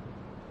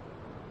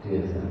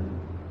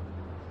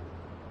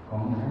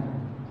 कौन है?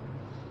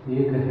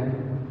 एक है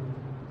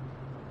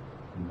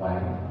बाय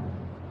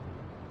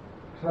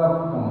ट्रफ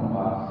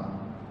कंपास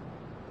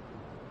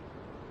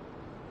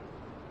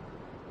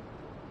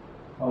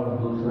और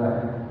दूसरा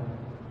है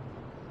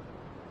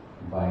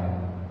बाय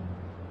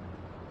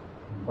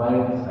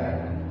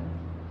साइडिंग।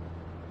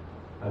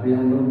 अभी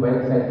हम लोग बैक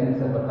साइडिंग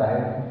से बताए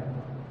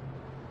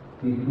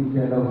P2 के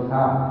अलाउ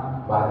था,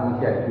 बाद में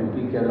क्या QP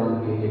के अलाउ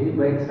किए, यही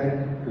बैक साइड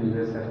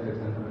प्रीवियस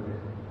स्टेशन पर गए।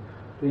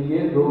 तो ये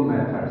 2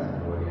 मेथड्स हैं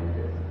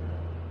ओरिएंटेशन,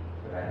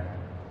 राइट।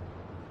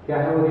 क्या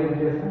है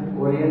orientation?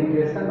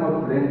 Orientation of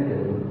plane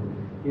table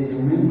is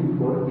meant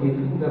for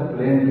keeping the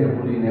plane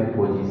table in A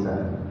position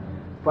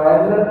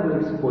parallel to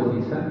its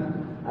position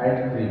eight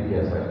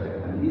previous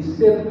station.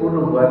 इससे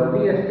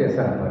पूर्ववर्ती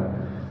स्टेशन पर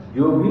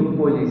जो भी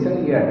पोजीशन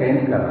ये अटेंड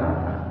कर रहा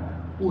था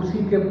उसी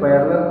के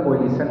पैरेलल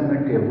पोजीशन में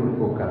टेबल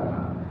को करना,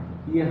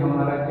 ये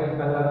हमारा क्या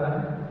कहलाता है?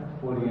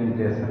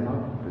 Orientation of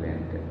plane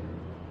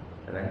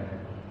table, right.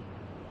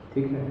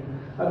 ठीक है।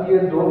 अब ये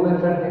 2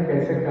 मेथड है,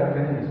 कैसे करते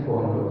हैं इसको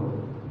हम लोग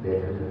देख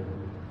लेते हैं।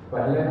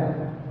 पहले है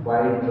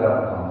बाय ट्रफ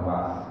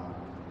कंपास,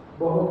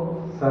 बहुत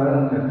सरल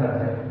मेथड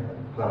है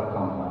ट्रफ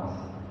कंपास।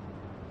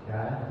 क्या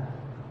है?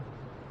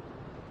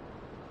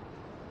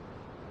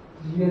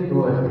 ये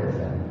 2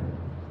 स्टेशन है,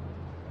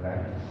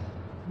 राइट।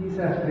 इस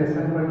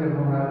स्टेशन पर जब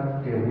हमारा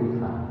टेबल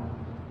था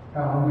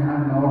तब हम यहाँ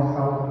नॉर्थ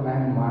साउथ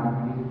लाइन मार्क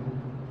किए,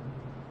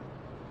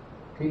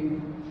 ठीक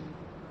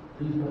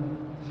है।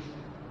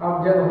 अब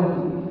जब हम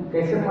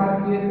कैसे मार्क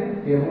किए थे?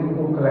 टेबल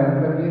को क्लाइंब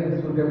कर दिए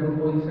थे सुटेबल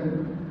पोजीशन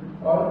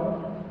और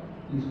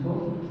इसको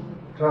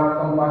ट्रफ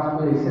कंपास को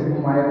ऐसे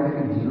घुमाए थे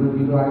कि 0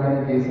 0 आ जाए।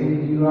 जैसे ही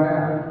 0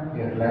 आया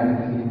एक लाइन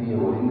खींच दी,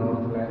 वही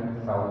नॉर्थ लाइन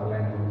साउथ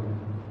लाइन हो गई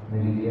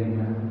मेरिडियन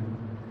में।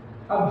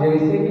 अब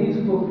जैसे ही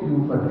इसको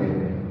Q पर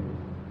देते हैं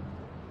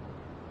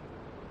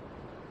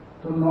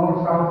तो नॉर्थ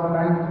साउथ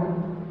लाइन को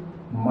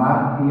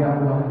मार्क किया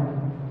हुआ है,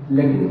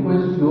 लेकिन कोई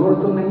श्योर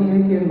तो नहीं है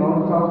कि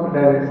नॉर्थ साउथ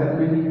डायरेक्शन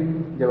में ही है।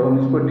 जब हम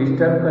इसको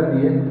डिस्टर्ब कर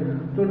दिए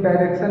तो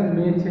डायरेक्शन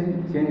में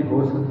चेंज हो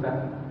सकता है।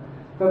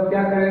 तब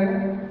क्या करेंगे?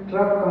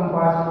 ट्रफ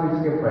कंपास को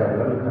इसके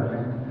पैरेलल कर रहे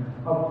हैं।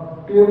 अब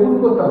टेबल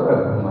को तब तक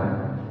घुमाएं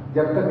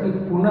जब तक कि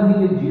पुनः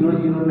ये 0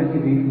 0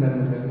 नहीं रीड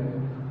करने लगे।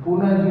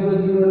 पुनः 0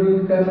 0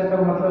 रीड करने का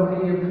मतलब कि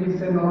ये फिर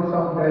से नॉर्थ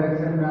साउथ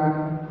डायरेक्शन में आ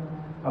गया।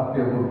 अब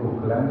टेबल को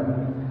क्लाइंब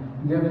करें,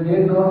 जब ये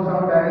नॉर्थ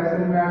साउथ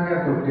डायरेक्शन में आ गया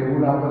तो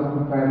टेबल आपस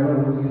में पैरेलल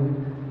हो गया।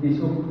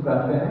 इसको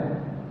कहते हैं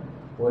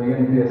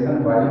ओरिएंटेशन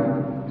बाय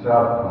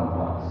ट्रफ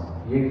कंपास।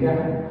 ये क्या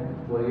है?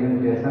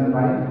 Orientation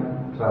bye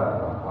trough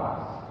compass.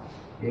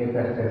 एक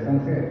स्टेशन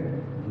से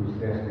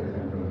दूसरे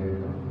स्टेशन पर ले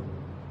दो,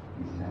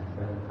 इससे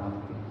काम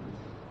की,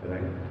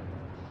 राइट।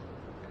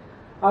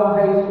 अब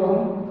है इसको हम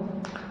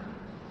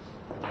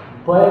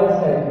बैक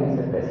साइडिंग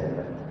से कैसे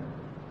करते हैं,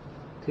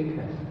 ठीक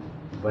है।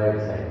 बैक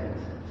साइडिंग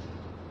से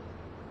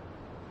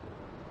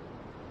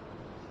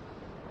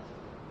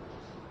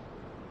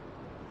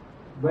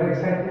बैक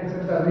साइड से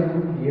तो अभी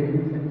हम किए भी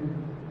थे।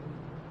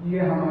 ये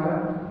हमारा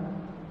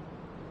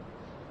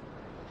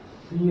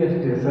पी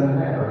स्टेशन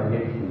है और ये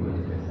क्यू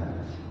स्टेशन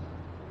है।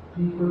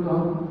 पी को तो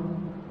हम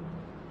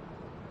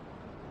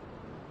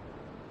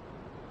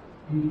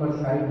पी पर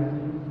साइड,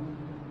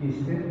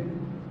 इससे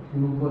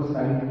क्यू को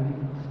साइड,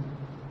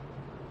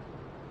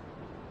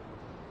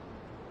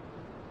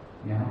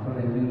 यहाँ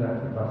पर इंजन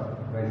रखते पास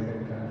वैसे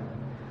का।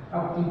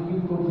 अब पी क्यू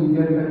को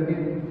मेजर करके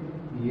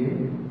ये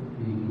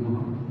पी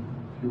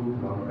क्यू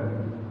प्लॉट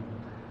करते।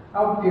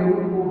 अब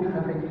टेबल को उठा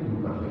के क्यू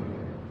पर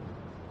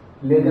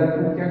ले जाते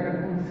हैं, क्या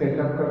करते हैं,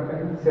 सेटअप करते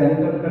हैं,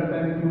 सेंटर करते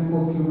हैं क्यू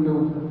को क्यू के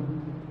ऊपर,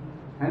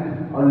 है ना,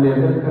 और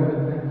लेबल कर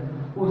देते हैं।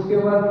 उसके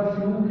बाद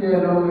क्यू के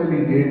अलावा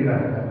वैलिडेट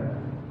रहता है,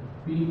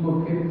 पी को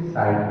फिर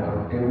साइड करो,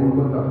 टेबल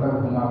को तब तक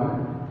घुमावे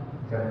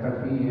जब तक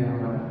कि ये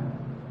हमारा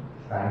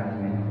साइड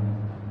नहीं हो।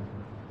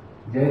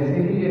 जैसे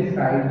ही ये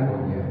साइड हो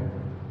गया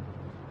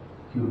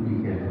क्यू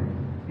पी के लिए,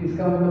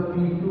 इसका मतलब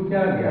पी क्यू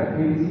क्या आ गया,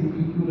 फिर इसी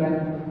पी क्यू लाइन।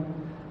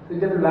 तो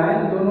जब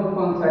लाइन दोनों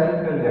कोइंसाइड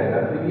कर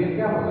जाएगा तो ये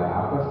क्या होगा,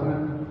 आपस में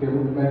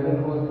टेबल पैरेलल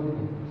हो।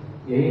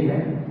 यही है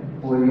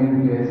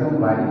orientation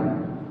by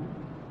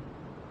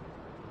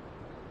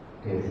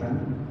station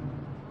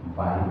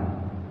by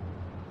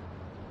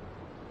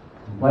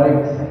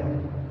back side,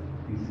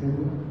 इसे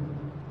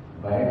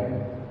बैक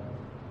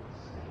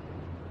साइड,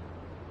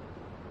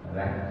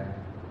 राइट।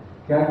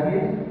 क्या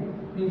किए,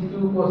 पी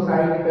क्यू को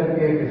साइड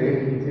करके एक रेट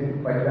खींचे।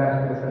 पहला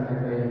स्टेशन है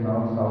कहीं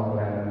नॉर्थ साउथ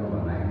लाइन को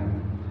बनाएंगे,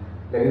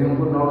 लेकिन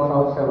हमको नॉर्थ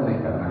साउथ से नहीं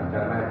करना है,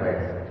 करना है बैक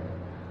साइड।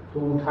 तो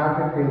उठा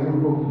के टेबल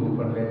को क्यू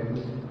पर लेते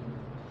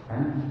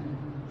हैं,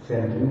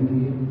 सेंटरिंग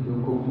किए, क्यू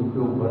को क्यू के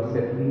ऊपर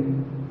सेट किए,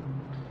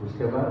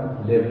 उसके बाद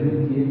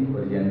लेवलिंग किए,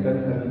 ओरिएंटल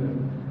कर लिए,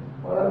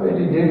 और अब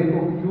एलिडेट को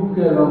क्यू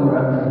के अलॉन्ग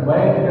रखना है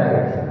बैक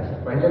डायरेक्शन।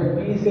 पहले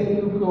पी से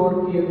क्यू की ओर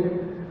किए थे,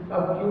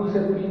 अब क्यू से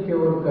पी के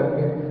ओर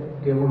करके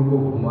टेबल को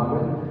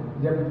घुमावे।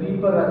 जब पी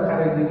पर रखा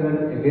रेडिकल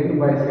अगेन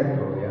बाइसेक्ट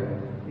हो गया,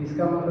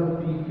 इसका मतलब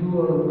पी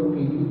क्यू और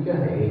पी क्यू क्या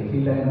है, एक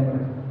ही लाइन पर,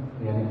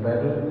 यानी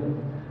पैरेलल।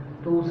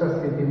 तो उस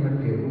स्थिति में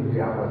टेबल भी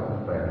आपस में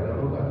पैरेलल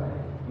होगा।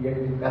 ये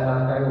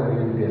कहलाता है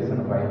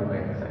ओरिएंटेशन बाई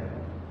बैक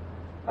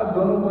साइड। अब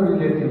दोनों को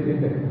रिलेटिवली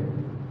देखें।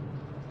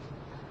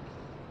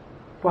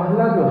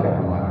 पहला जो है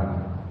हमारा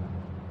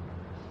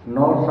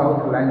नॉर्थ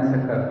साउथ लाइन से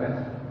करते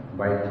हैं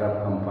बाई ट्रफ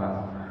कंपास,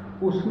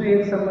 उसमें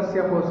एक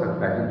समस्या हो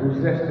सकता है कि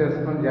दूसरे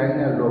स्टेशन पर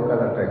जाएंगे लोकल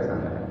अट्रैक्शन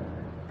है,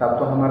 तब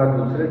तो हमारा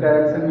दूसरे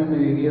डायरेक्शन में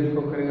एरिया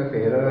शो करेगा तो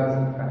एरर आ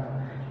सकता है।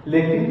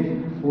 लेकिन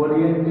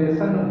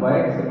ओरिएंटेशन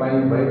बैक से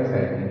बाई बैक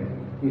साइड है,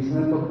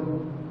 इसमें तो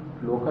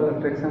लोकल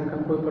अट्रैक्शन का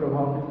कोई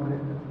प्रभाव नहीं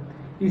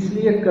पड़ेगा।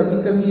 इसलिए कभी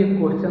कभी ये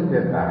क्वेश्चन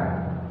देता है,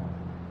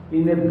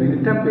 इन ए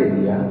built up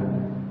area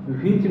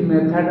which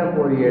method of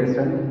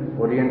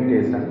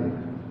orientation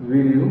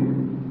will you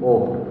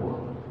opt for,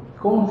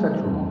 कौन सा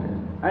चुनोगे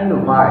एंड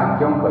वाई,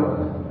 क्यों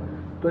करोगे।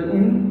 तो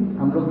इन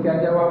हम लोग क्या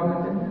जवाब में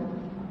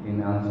देंगे,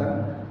 in answer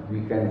we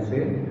can say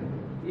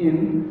in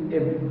A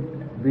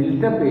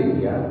built up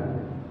area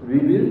we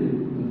will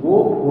go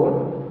for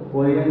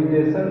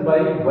orientation by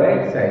back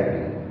side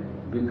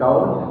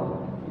because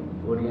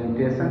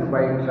orientation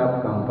by club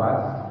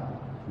compass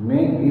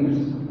may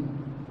gives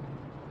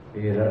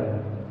error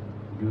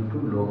due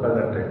to local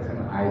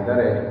attraction either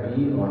at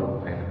P or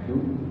at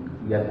Q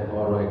या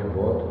और at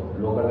both।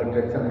 local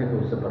attraction है तो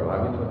उससे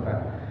प्रभावित होता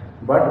है,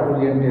 but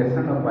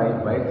orientation of by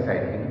back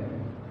sighting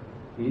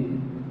is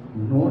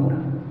not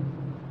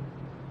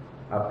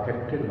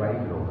affected by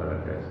local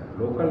attraction।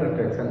 local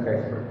attraction का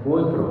इस पर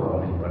कोई प्रभाव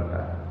नहीं पड़ता,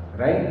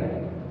 राइट।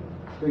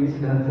 तो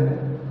इस ढंग से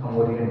हम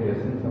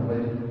ओरिएंटेशन समझ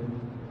लें।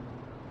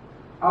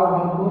 अब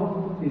हमको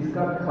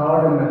इसका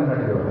थर्ड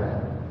मेथड जो है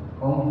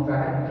कौन सा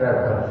है,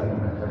 ट्रैवर्सिंग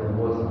मेथड,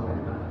 वो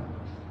समझना है,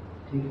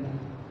 ठीक है।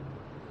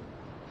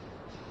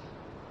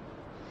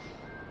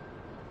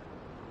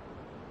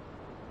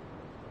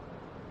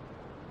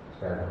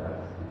 ट्रैवर्सिंग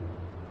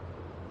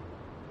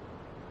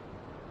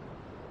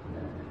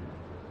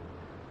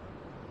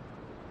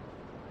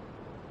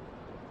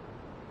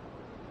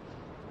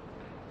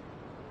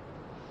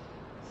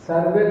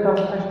सर्वे का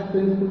फर्स्ट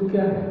प्रिंसिपल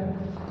क्या है,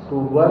 तो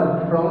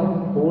work from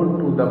whole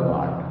to the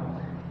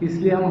part.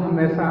 इसलिए हम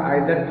हमेशा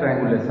आइदर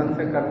ट्रायंगुलेशन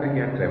से करते हैं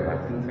या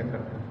ट्रैवर्सिंग से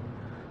करते हैं।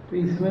 तो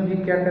इसमें भी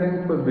क्या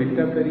करेंगे, कोई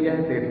बिल्टअप एरिया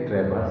है तो एक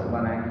ट्रैवर्स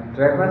बनाएंगे।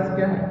 ट्रैवर्स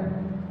क्या है,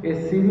 ए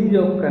series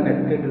of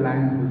connected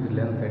line whose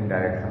length and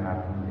direction are,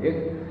 एक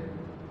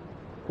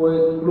कोई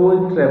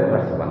क्लोज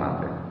ट्रैवर्स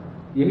बनाते हैं,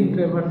 यही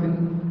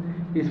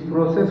ट्रैवर्सिंग। इस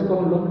प्रोसेस को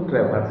हम लोग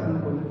ट्रैवर्सिंग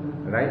बोलते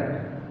हैं, राइट।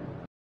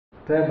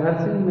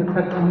 ट्रैवर्सिंग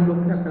मेथड में हम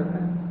लोग क्या करते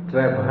हैं,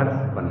 ट्रैवर्स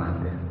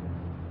बनाते हैं।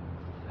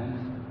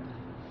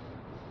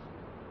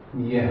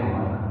 ये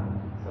हमारा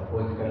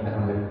सपोज कर लें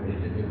हमें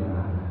फील्ड भी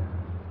बनाना है,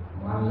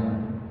 मान लें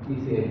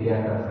इस एरिया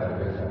का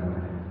सर्वे करना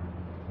है,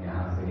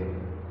 यहाँ से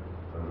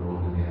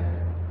रोड गया है,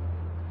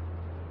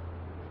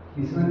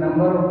 इसमें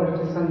नंबर ऑफ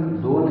स्टेशन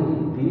 2 नहीं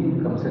 3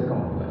 कम से कम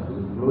होगा,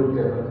 क्योंकि क्लोज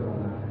ट्रैवर्स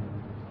होना है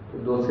तो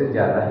 2 से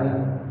ज़्यादा ही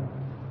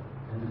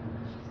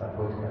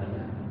सपोज कर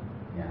लें।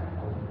 यहाँ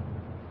पर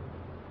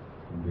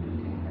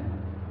बिल्डिंग है,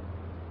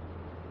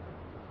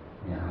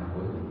 यहाँ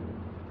कोई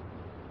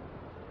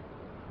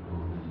दो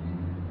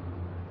बिल्डिंग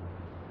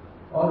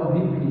और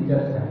भी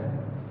फीचर्स हैं।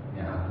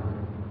 यहाँ पर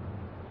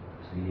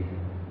ट्री है,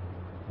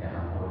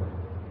 यहाँ पर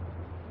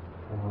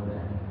पोल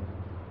है,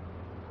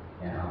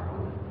 यहाँ पर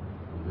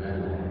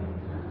वेल है,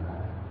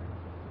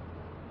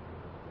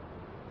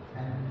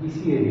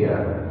 इसी एरिया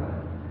में।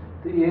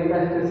 तो ये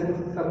स्टेशन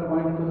से सब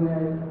पॉइंट तो नहीं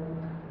आएगा।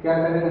 क्या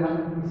करेंगे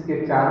हम, इसके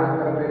चारों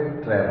तरफ एक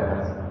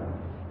ट्रैवर्स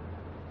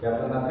क्या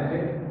बनाते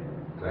हैं,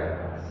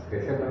 ट्रैवर्स।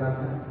 कैसे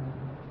बनाते हैं,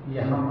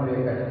 यहाँ पर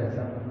एक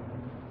स्टेशन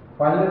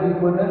पहले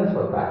रिकॉर्डेंस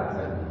होता है,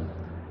 सर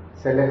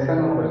सिलेक्शन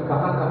होगा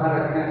कहाँ कहाँ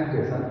रखे हैं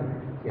स्टेशन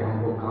कि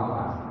हमको काम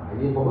आसान है।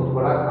 ये बहुत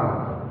बड़ा काम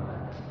करता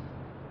है।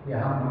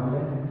 यहाँ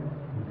हमने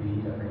बी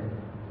रखे,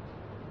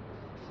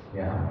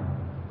 यहाँ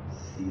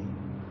सी,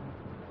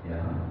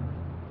 यहाँ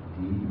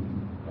डी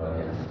और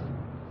यहाँ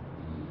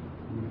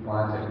ये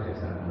 5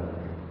 स्टेशन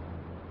रखे।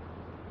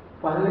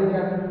 पहले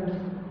क्या करेंगे,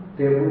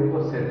 टेबल को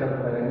सेटअप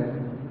करेंगे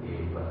ए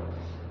पर,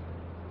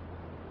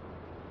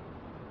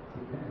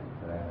 ठीक है।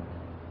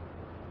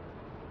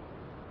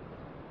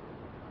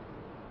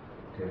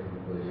 टेबल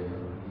को ए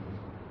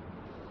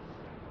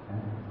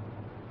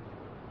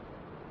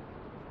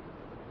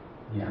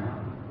यहाँ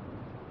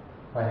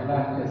पहला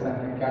स्टेशन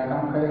में क्या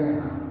काम करेंगे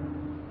हम,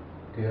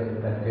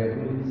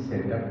 table is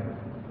setup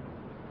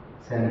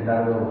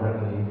centre over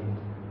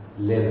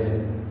level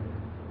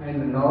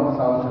and north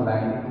south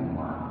line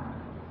mark,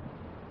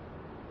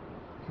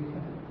 ठीक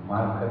है,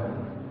 मार्क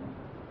करेंगे।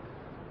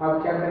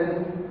 अब क्या करेंगे,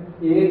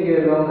 ए के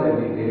लॉन्ग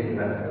एलिगेट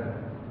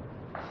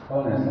रखकर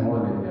और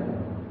स्मॉल एरिया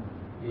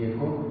ए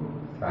को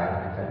साइड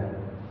करें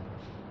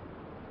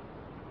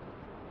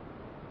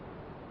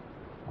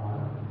और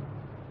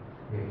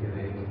एक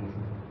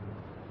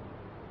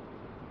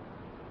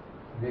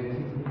देखिए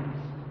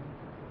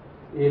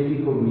ए बी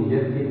को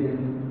मीजर किए,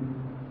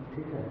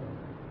 ठीक है,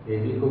 ए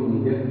बी को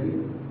मीजर किए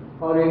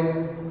और एक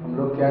हम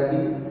लोग क्या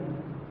किए,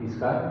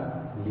 इसका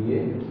लिए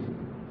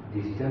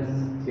डिस्टेंस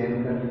चेंज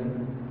कर लिए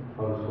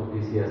और उसको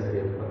किसी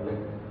स्केप कर ले,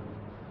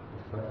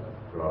 इस पर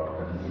प्लॉट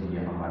कर लिए।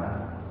 ये हमारा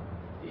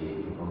ए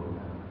बी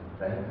होगा,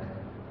 राइट,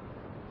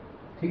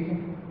 ठीक है।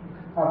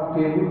 अब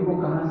टेबल को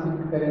कहाँ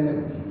शिफ्ट करेंगे,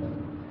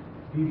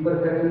 बी पर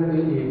करेंगे।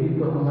 ए बी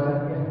तो हमारा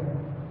क्या है,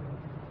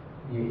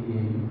 ये ए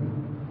बी तो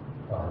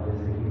पहले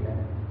से ही है,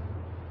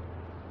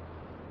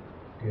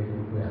 टेबल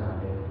को यहाँ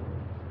ले।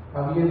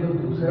 अब ये तो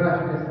दूसरा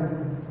स्टेशन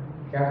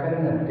क्या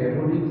करेंगे,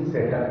 table is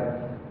setup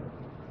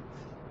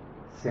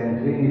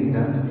centering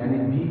intern, यानी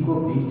बी को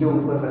बी के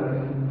ऊपर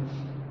रखेंगे,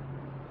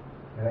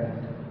 राइट,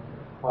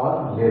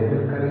 और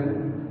लेबल करेंगे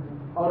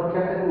और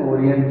क्या करेंगे,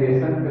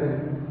 ओरिएंटेशन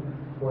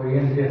करेंगे।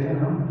 ओरिएंटेशन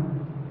हम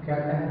क्या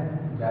कहें,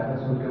 ज़्यादा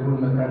सुटेबल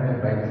मेथड है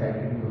बैक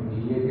साइडिंग, तो बी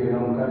ए के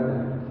लॉन्ग कर दें,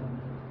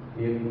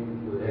 एक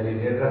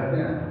एलिगेट रखते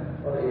हैं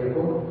और ए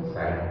को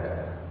साइड करें।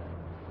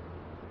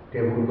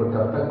 टेबल को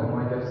तब तक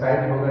घुमाएं जब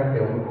साइड होगा,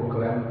 टेबल को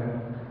क्लैम्प करें।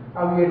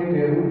 अब ये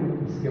टेबल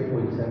इसके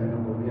पोजीशन में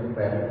हो गया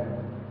पहले,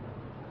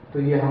 तो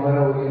ये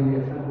हमारा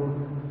ओरिएंटेशन हो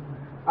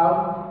गया। अब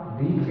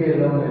बी के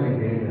लॉन्ग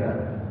एलिगेट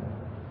रखें,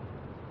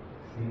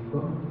 सी को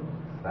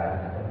साइड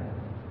करें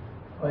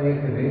और एक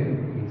रेल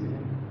खींच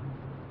लें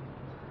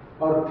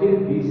और फिर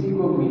बीसी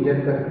को मीजर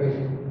करके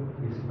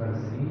इस पर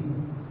सी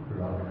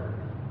प्लॉट कर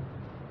दें,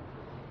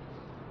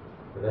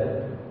 राइट।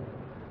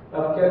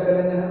 अब क्या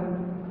करेंगे हम,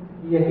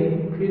 यही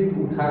फिर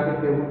उठा के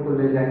टेबल को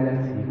ले जाएंगे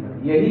सी पर।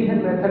 यही है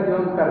मेथड जो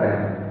हम कर रहे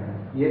हैं,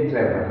 ये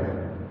ट्रैवर्स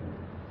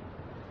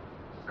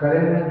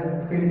करेंगे।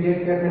 फिर ये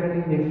क्या करेंगे,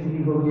 ये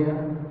सी हो गया,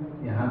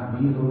 यहाँ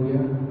बी हो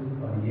गया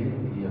और ये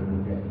हो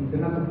गया।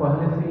 इतना तो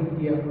पहले से ही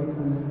किया,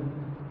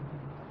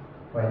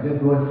 पहले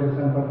 2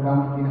 स्टेशन पर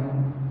काम किया है,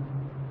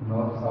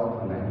 नॉर्थ साउथ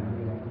लाइन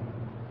किया,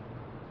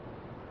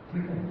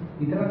 ठीक है,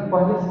 इतना तो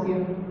पहले से किया।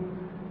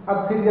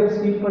 अब फिर जब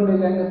सी पर ले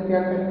जाएंगे तो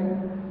क्या करेंगे,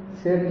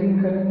 सेटिंग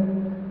करेंगे,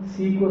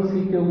 सी को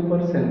सी के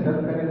ऊपर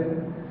सेंटर करेंगे,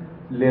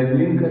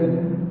 लेबलिंग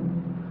करेंगे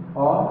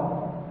और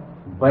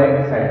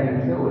बैक साइडिंग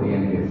से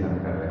ओरिएंटेशन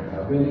कर रहे हैं।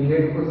 अब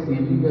एलिगेट को सी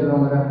बी के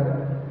लॉन्ग रखकर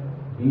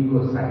बी को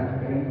साइड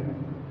करेंगे,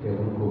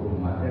 टेबल को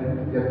घुमाते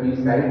रहेंगे। जब बी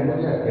साइड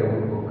हो जाए टेबल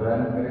को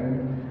ग्राउंड करेंगे।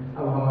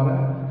 अब हमारा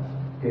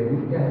टेबल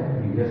क्या है,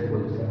 प्रीवियस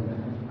पोजीशन में,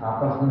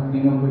 आपस में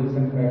तीनों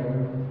पोजीशन पैक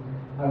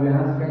हो। अब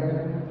यहाँ से क्या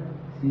करेंगे,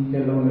 सी के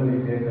लॉन्ग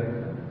एलिगेट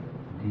रखकर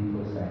डी को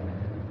साइड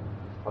करेंगे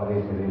और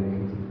एक रेल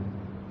खींचेंगे,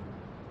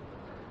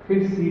 फिर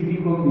सी डी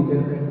को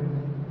मीजर करें,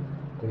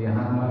 तो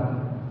यहाँ हमारा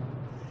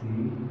सी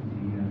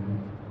डी है,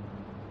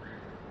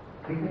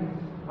 ठीक है।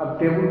 अब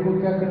टेबल को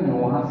क्या करेंगे,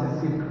 वहाँ से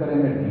शिफ्ट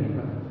करेंगे डी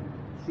पर,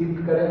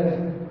 शिफ्ट करेंगे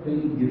तो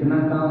जितना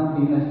काम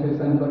 3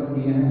 स्टेशन पर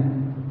किए हैं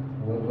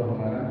वो तो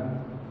हमारा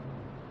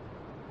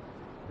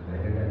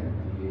रहेगा,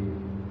 ए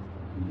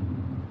बी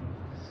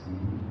सी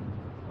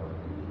और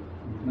डी,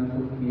 इतना तो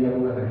किया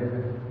हुआ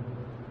रहेगा,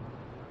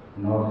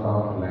 नॉर्थ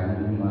साउथ लाइन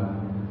भी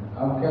मार्क।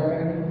 अब क्या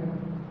करेंगे,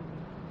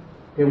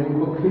 टेबल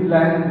को फिर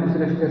लाइन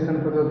दूसरे स्टेशन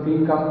पर, तो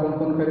 3 काम कौन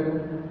कौन करेंगे,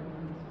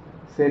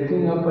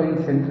 सेटिंग अप एंड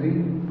सेंटरिंग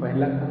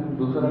पहला काम,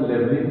 दूसरा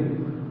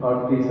लेबलिंग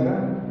और तीसरा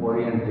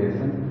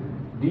ओरिएंटेशन।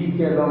 डी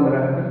के लॉन्ग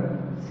रखकर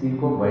सी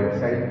को बैक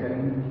साइड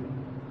करेंगे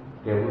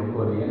टेबल को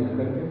ओरिएंट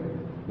करके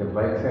जब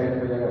बैक साइड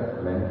हो जाएगा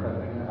तो लाइन कर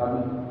देंगे। अब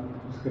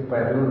उसके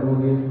पैरेलल हो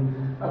गए।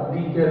 अब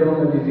डी के रो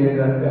में डिटेल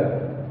रखकर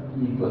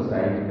ई को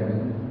साइड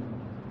करेंगे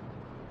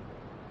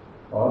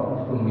और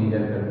उसको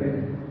मेजर करके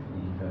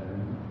ई कर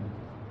देंगे।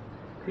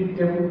 फिर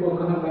टेबल को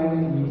कहाँ लाएंगे?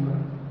 ई पर,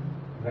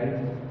 राइट,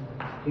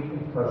 ठीक है।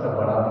 थोड़ा सा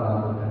बड़ा बना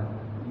होता है।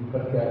 ई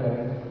पर क्या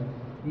करेंगे?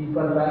 ई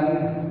पर लाएंगे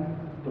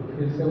तो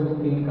फिर से वो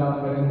 3 काम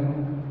करेंगे,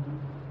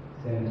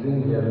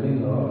 सेंटरिंग,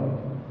 लेवलिंग और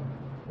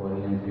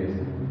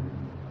ओरिएंटेशन,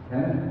 है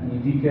ना।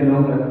 ईडी के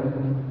लोग रखते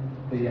हैं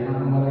तो यहाँ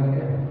हमारा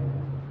क्या है?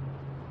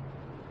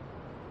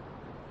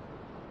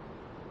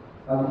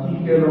 अब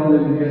ई के लोग में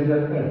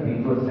रखकर डी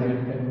को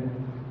साइड करेंगे,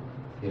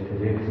 ये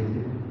तो रेट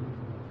खींचे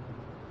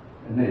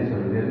नहीं,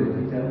 सॉरी रेट तो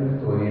खींचा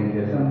तो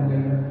ओरिएंटेशन हो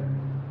जाएगा।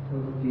 तो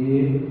ए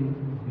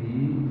बी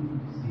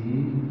सी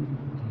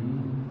डी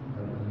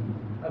और ई।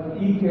 अब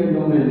ई के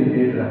लोग में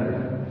रिलेट रखते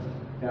हैं,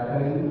 क्या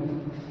करेंगे?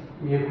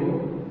 ए को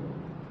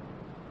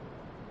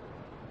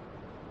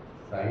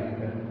साइड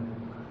करेंगे।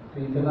 तो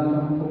इतना तो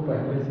हमको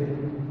पहले से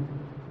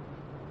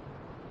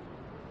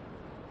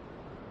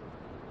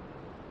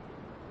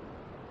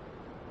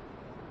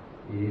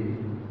A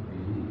B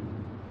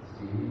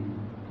C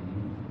D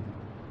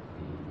E,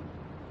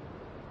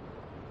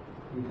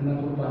 इतना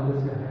तो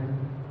पहले से है।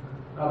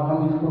 अब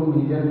हम इसको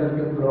मेजर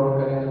करके प्लॉट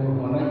करेंगे तो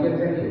होना क्या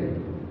चाहिए?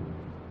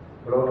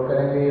 प्लॉट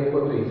करेंगे ए को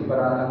तो इस पर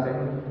आना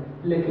चाहिए,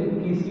 लेकिन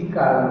किसी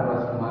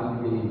कारणवश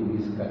मान लीजिए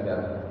 20 का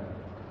जाता है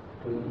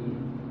तो ये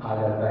आ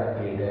जाता है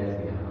ए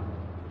डैश यहाँ,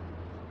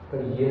 तो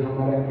ये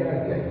हमारा क्या आ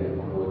गया? ये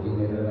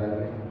क्लोजिंग एरर आ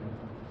गया।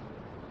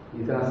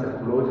 इस तरह से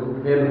क्लोज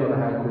फेल हो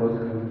रहा है, क्लोज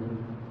करना,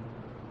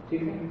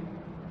 ठीक है।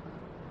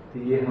 तो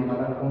ये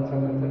हमारा कौन सा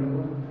मेथड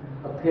हुआ?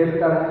 अब फेल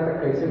कर रहे हैं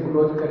तो कैसे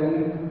क्लोज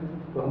करेंगे?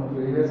 तो हम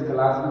प्रीवियस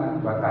क्लास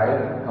में बताए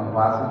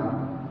कंपास में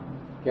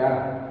क्या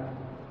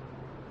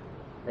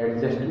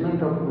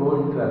adjustment of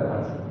close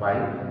traverse by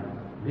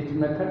which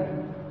method?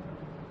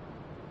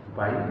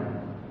 Bye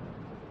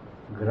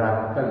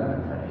graphical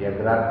method या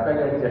graphical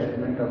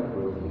adjustment of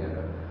closing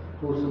error.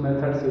 तो उस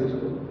मेथड से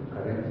इसको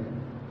करेंगे,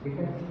 ठीक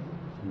है।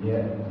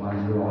 ये मान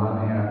लो वहाँ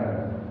नहीं आकर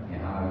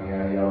यहाँ आ गया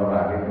या और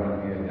आगे बढ़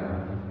गया जहाँ,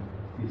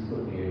 इसको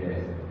ए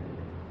डैश।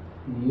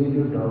 ये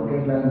जो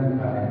डॉटेड लाइन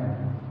दिखा है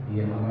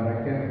ये हमारा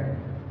क्या है?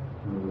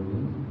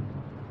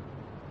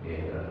 Closing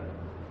error.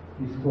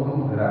 इसको हम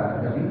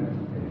ग्राफिकली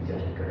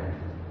एडजस्ट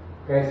करेंगे।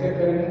 कैसे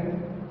करेंगे?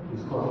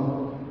 इसको हम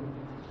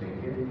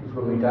देखिए,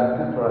 इसको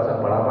मिटाते हैं, थोड़ा सा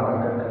बड़ा बना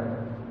कर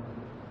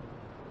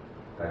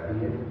ताकि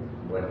ये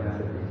बढ़िया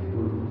से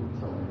विजिबल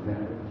समझने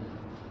में।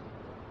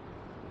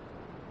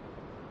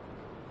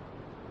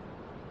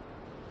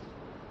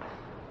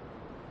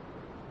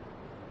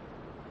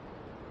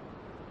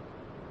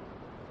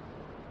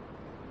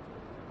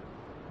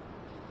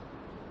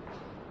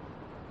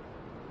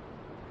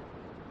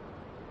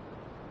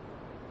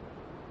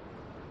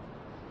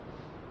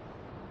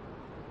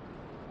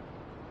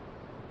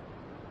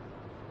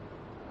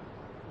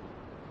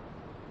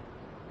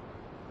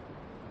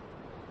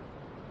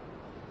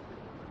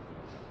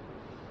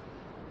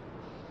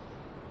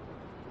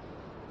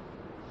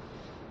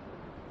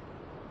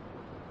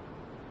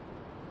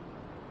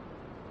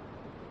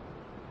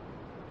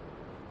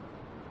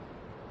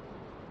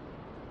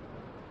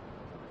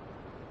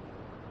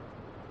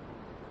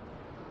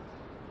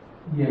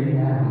 ये भी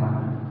है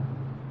हमारा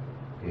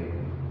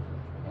टेबल,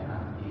 यहाँ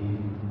ए,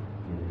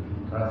 ये बी,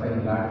 थोड़ा सा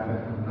इलाज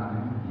करके बनाना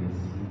है। ये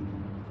सी,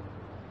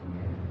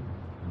 ये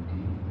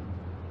डी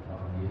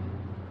और ये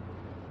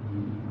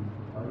ई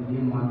और ये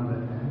मान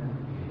लेते हैं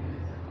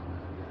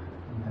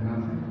इतना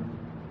से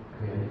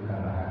फेल कर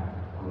रहा है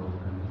क्लोज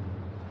करने,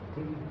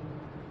 ठीक है।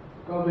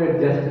 तो अब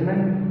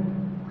एडजस्टमेंट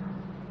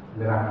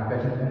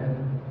ग्राफिकल है,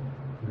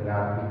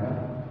 graphical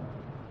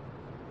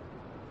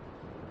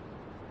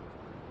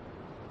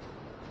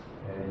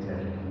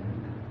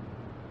adjustment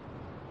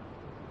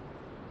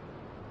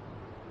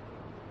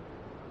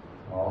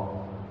of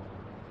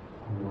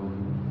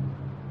closing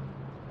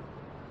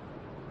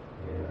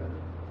error.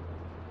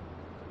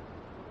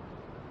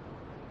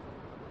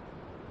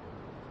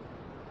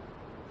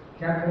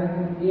 क्या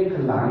करेंगे? एक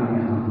लाइन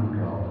यहाँ हम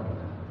ड्रॉ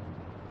करते हैं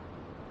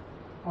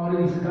और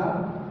इसका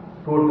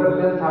टोटल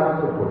लेंथ आएगा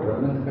तो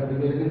टोटल लेंथ कर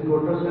दीजिए, लेकिन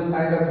टोटल लेंथ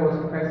आएगा तो हो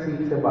सकता है सी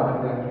से बाहर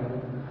जाके,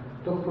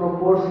 तो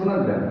प्रोपोर्शनल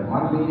लेंथ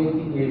मान लीजिए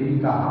कि ए बी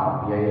का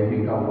हाफ या ए बी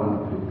का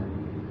 1/5 है,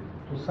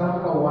 तो सब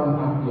का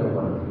 1/2 या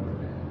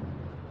 1/5 है।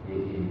 ये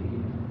ए बी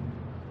है,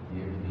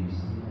 ये बी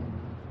सी है,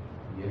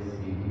 ये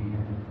सी डी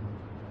है,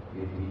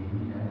 ये डी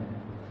ई है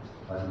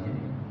और ये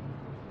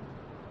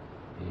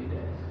ए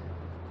डैश।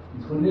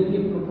 इसको लीजिए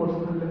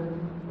प्रोपोर्शनल लेंथ,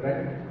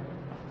 राइट।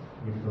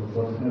 ये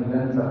प्रोपोर्शनल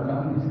लेंथ सबका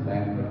हम इस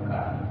लाइन पर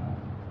काट लें।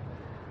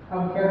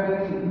 अब क्या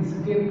करेंगे?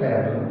 इसके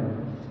पैरेलल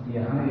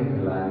यहाँ एक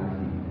लाइन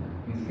थी,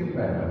 इसके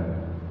पैरेलल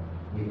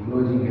ये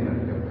क्लोजिंग एरर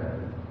के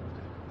पैरेलल,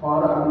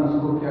 और अब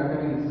इसको क्या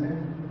करें? इससे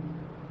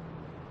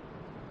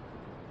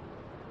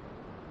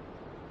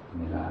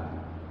मिला,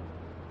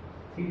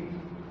 ठीक,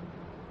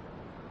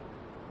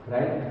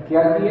 राइट।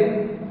 क्या किए?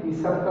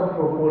 इस सब का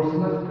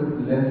प्रोपोर्शनल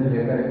लेंथ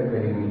लेकर एक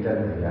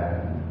पेरीमीटर दिया है,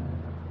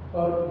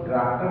 और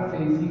ड्राफ्टर से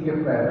इसी के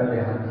पैरेलल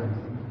यहाँ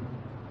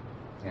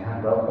खींची, यहाँ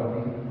ड्रॉ कर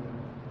दिए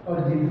और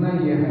जितना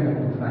ये है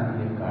उतना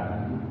ही ये काट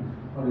दिए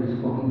और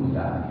इसको हम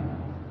मिला दिए।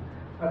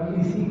 अब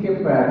इसी के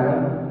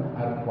पैरेलल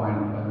हर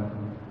पॉइंट पर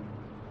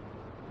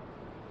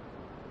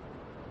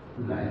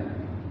लाइन,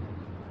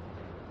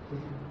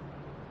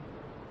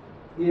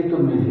 ये तो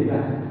मिल ही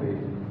रहा है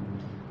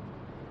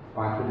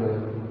पांचों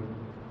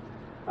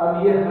जगह।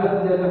 अब ये हर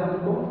जगह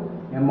हमको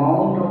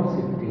अमाउंट ऑफ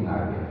शिफ्टिंग आ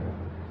गया।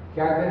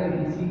 क्या करें,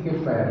 इसी के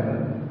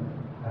पैरेलल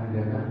हर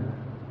जगह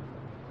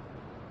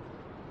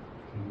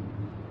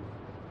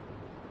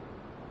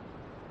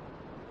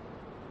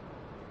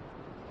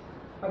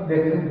अब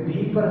देखें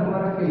बी पर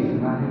हमारा क्या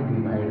इतना है,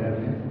 डिवाइडर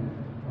है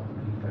और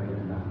बी पर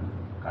इतना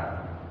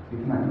काट,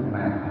 इतना कितना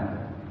है,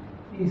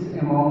 इस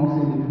अमाउंट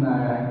से जितना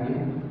आया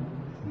ये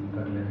सी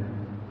पर ले लें,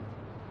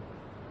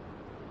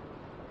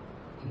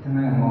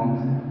 इतना अमाउंट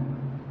से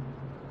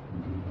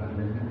डी पर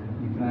ले लें,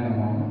 इतना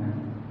अमाउंट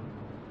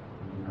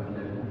डी पर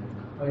ले लें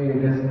और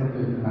एड्रेस पर तो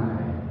इतना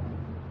है।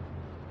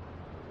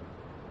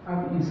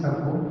 अब इस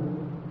सबको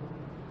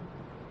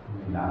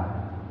मिला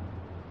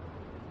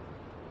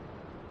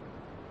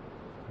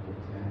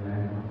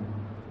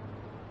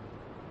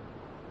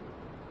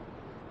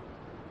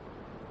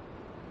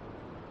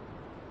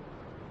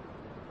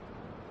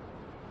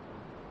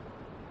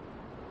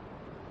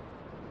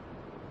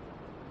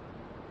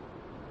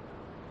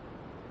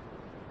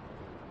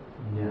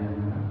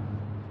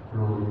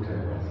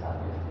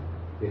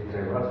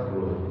ट्रेवर्स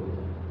क्लोज।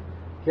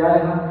 क्या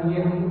यहाँ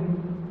किए हम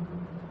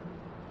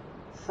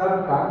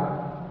सबका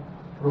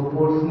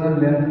प्रोपोर्शनल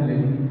लेंथ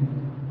लेंगे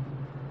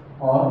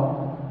और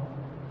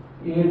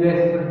ए डैश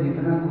पर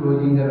जितना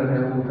क्लोजिंग एरर है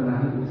उतना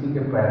ही उसी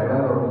के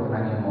पैरेलल और उतना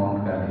ही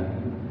अमाउंट का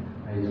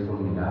लेंगे, इसको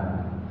मिला।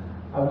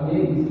 अब ये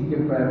इसी के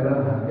पैरेलल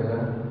हर जगह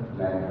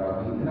लाइन ड्रॉ,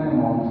 इतना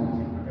अमाउंट से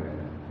शिफ्ट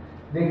करेंगे।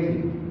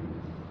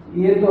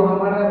 देखिए ये तो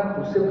हमारा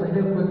उससे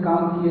पहले कोई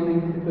काम किए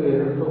नहीं थे तो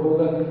एरर तो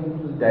होगा नहीं,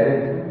 तो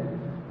डायरेक्ट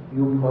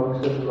यू फॉर्म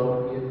से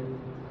प्लॉट किए।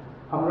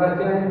 हमारा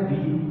क्या है बी,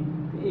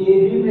 ए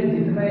बी में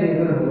जितना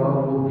एरर हुआ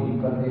वो बी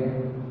पर गया,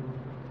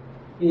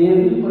 A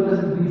B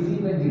plus B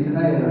C में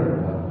जितना एरर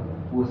हुआ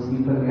वो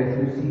सी पर गया,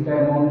 सी का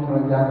अमाउंट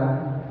थोड़ा ज्यादा,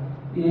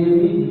 ए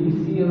बी बी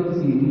सी और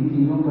सी डी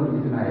तीनों पर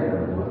जितना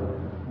एरर हुआ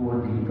वो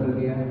डी पर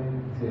गया,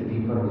 इसे डी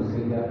पर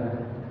उससे ज्यादा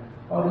है,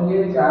 और ये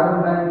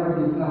चारों लाइन पर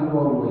जितना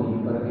हुआ वो ई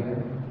पर गया,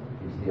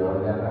 इससे और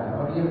ज्यादा है,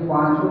 और ये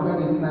पांचों का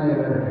जितना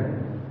एरर है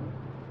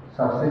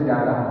सबसे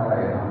ज्यादा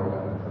हमारा यहाँ होगा,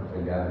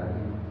 सबसे ज्यादा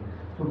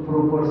तो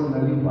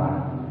प्रोपोर्शनली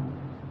बांट,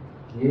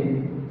 ये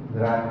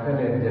graphical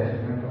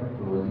adjustment of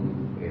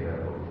closing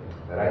error हो,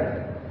 राइट।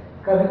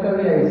 कभी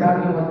कभी ऐसा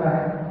भी होता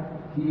है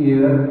कि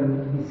एरर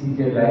इसी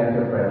के लाइन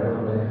के पैरेलल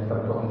हो जाए, तब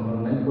तो हम लोग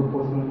नहीं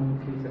प्रोपोर्शनल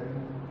खींच सकते,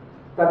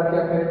 तब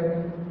क्या करें,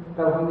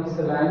 तब हम इस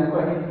लाइन को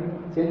ही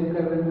चेंज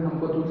कर देंगे,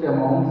 हमको तो उस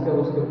अमाउंट से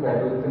उसके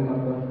पैरेलल से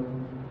मतलब,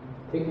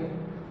 ठीक है।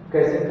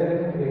 कैसे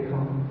करेंगे, एक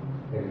हम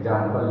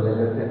एग्जाम्पल ले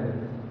लेते हैं।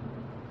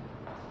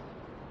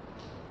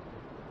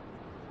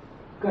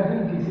 कहीं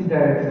किसी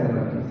डायरेक्शन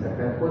में खींच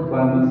सकते हैं, कोई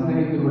बंदिश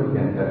नहीं कि वो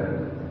जनता कर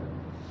सकते हैं।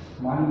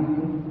 मान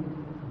लीजिए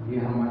ये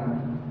हमारा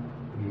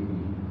ए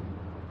बी,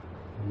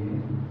 ये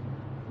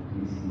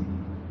बी सी,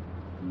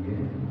 ये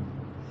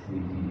सी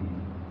डी,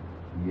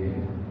 ये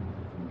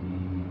डी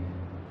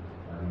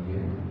और ये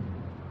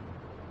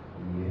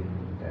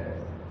डैश।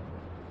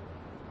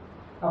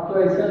 अब तो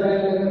ऐसा लाइन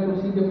लेंगे तो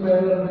उसी के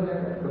पैरेलल हो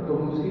जाएगा, तो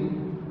उसी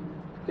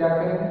क्या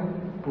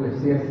करेंगे,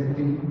 वैसे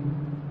ऐसी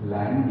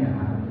लाइन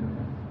यहाँ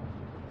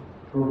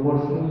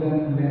प्रोपोर्शनल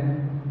लेंथ लें,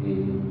 ए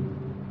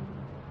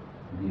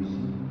बी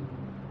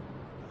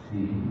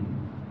सी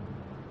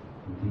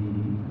डी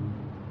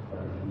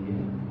और ये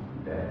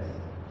डैश।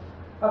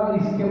 अब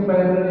इसके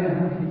पैरेलल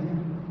यहाँ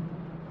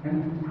खींचे,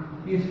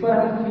 इस पर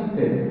हम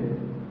खींचते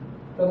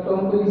तब तो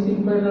हमको इसी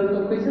पैरेलल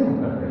तो कैसे हम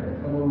करते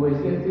हैं, तो वो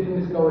वैसे सिर्फ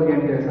इसका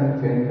ओरिएंटेशन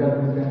चेंज कर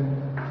देते हैं।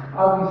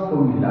 अब इसको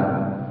मिला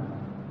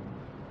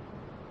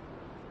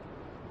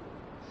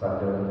सब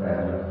जगह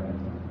पैरेलल,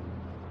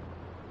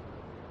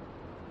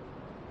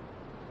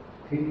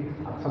 ठीक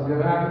है। अब सब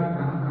जगह आगे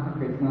कहाँ कहाँ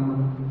कितना हो,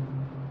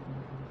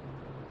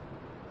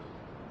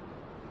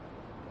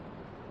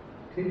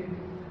 ठीक।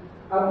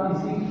 अब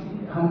इसी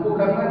हमको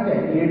करना क्या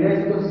है, ए डैश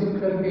को शिफ्ट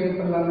करके ए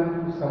पर लाना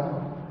है सब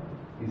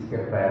इसके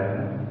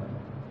पैरेलल,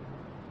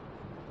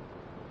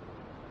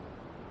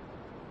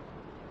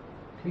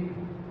 ठीक।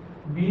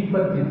 बी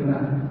पर जितना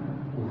है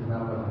उतना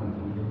पर हम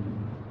लेंगे,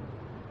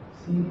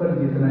 सी पर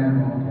जितना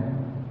अमाउंट है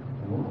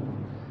वो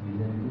सी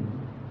लेंगे,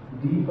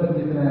 डी पर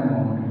जितना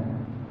अमाउंट है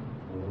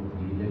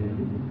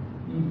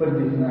ई पर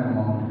जितना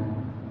अमाउंट है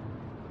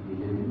ये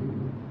ले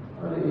लीजिए,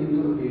 और ये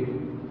जो एक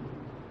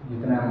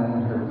जितना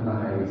अमाउंट है उतना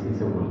है इसी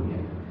से बोल दिया।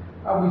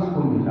 अब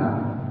इसको मिला,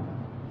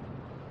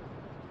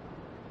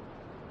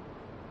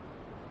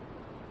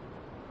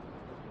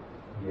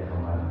 ये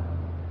हमारा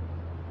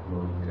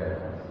क्लोज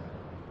ट्रेवर्स,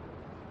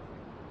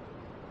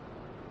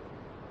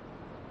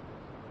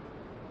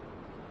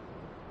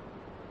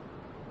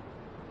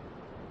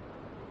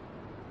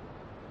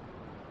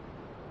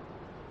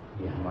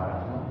 ये हमारा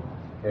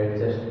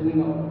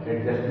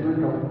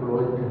एडजस्टमेंट ऑफ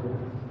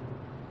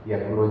क्लोज्ड या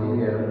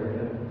closing error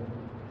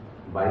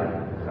bye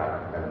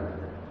graphical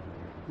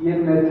method. ये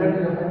मेथड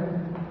जो है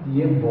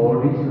ये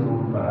बॉडीज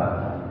रूल पर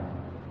आता है।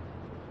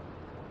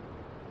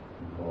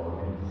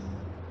 बॉडीज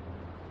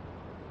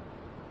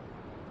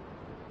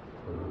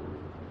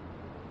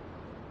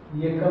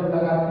ये कब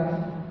लगाते हैं?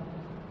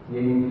 ये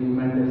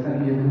इम्प्लीमेंटेशन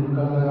ये रूल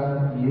कब लगाते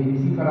हैं? ये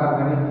इसी पर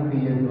आधारित है।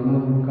 ये दोनों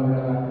रूल कब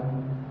लगाते हैं?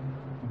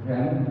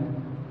 When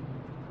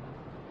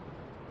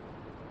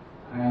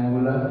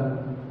angular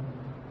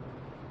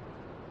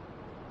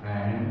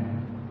and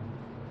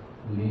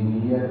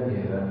linear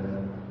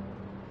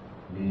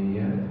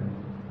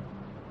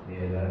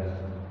errors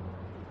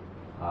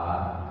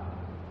are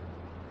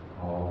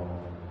of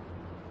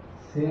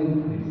same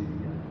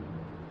precision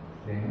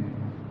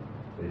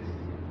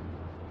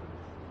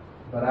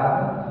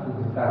बराबर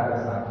शुद्धता के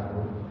साथ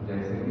हो।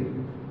 जैसे कि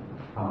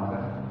हमारा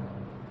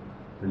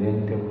प्लेन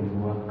टेबल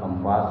हुआ,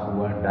 कंपास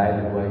हुआ, डायल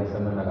हुआ, इस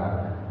समय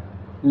लगाते हैं।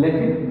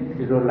 लेकिन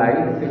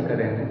थियोलाइट से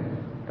करेंगे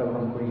तब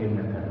हमको ये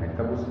मेथड नहीं,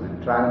 तब उसमें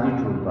ट्रांजिट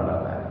रूल पर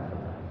आता है।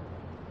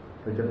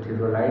 तो जब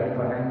थियोलाइट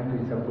पढ़ाएंगे तो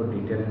इस सबको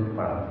डिटेल में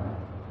पढ़ना है।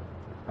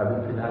 अभी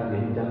फिलहाल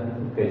यही जानते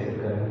हैं कैसे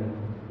करेंगे,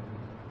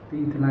 तो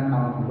इतना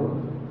काम हम लोग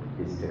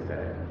इससे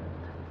करेंगे।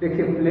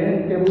 देखिए प्लेन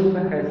टेबल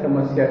में है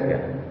समस्या क्या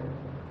है,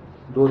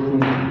 दो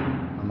तीन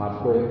हम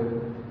आपको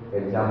एक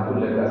एग्जाम्पल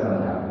लेकर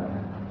समझाते हैं।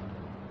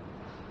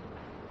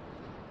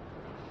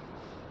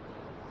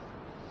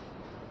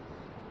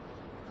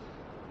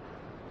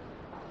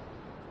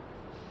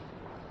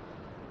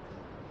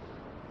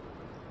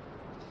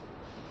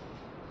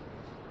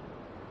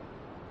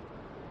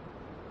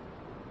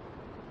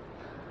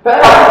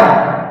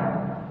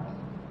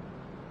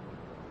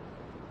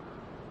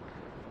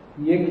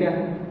 ये क्या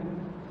है,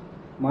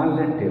 मान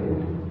लें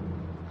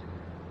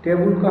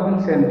टेबल का हम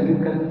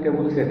सेंटरिंग करें,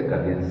 टेबल सेट कर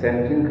दिया,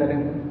 सेंटरिंग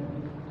करेंगे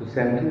तो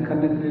सेंटरिंग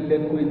करने के लिए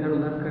लेग को इधर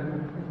उधर कर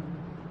सकते हैं,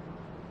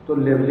 तो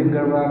लेवलिंग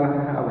करवा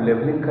रहा है। अब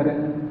लेवलिंग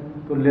करेंगे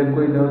तो लेग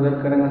को इधर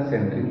उधर करेंगे,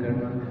 सेंटरिंग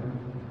करवा रहा है।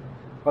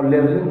 और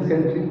लेवलिंग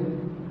सेंटरिंग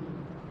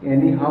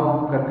एनी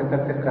हाउ करते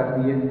करते कर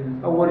दिए।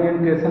 अब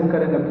ओरिएंटेशन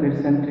करेंगे फिर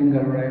सेंटरिंग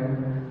करवाएगा,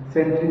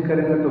 सेंटरिंग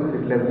करेंगे तो फिर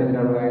लेवलिंग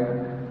करवाएगा।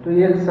 तो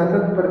ये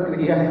सतत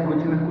प्रक्रिया है,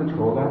 कुछ ना कुछ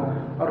होगा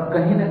और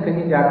कहीं ना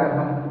कहीं जाकर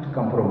हम कुछ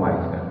कंप्रोमाइज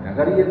करते हैं।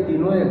 अगर ये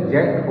तीनों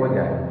एग्जैक्ट हो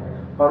जाए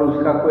और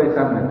उसका कोई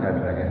ऐसा मेथड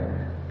रहे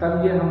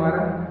तब ये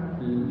हमारा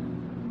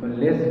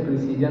लेस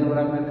प्रिसीजन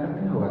वाला मेथड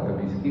नहीं होगा,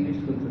 तब इसकी भी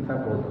शुद्धता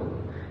बहुत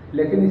होगी।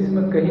 लेकिन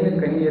इसमें कहीं ना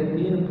कहीं ये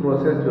तीन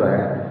प्रोसेस जो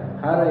है,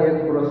 हर एक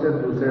प्रोसेस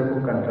दूसरे को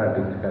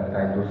कंट्राडिक्ट करता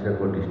है, दूसरे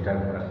को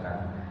डिस्टर्ब करता है।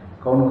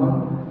 कौन कौन?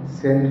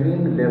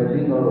 सेंटरिंग,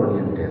 लेवलिंग और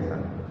ओरिएंटेशन।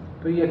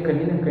 तो ये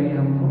कहीं ना कहीं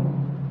हमको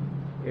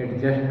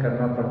एडजस्ट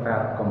करना पड़ता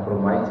है,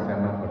 कंप्रोमाइज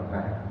करना पड़ता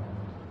है।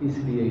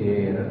 इसलिए ये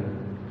एरर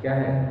क्या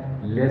है,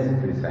 लेस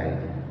प्रिसाइज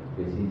है,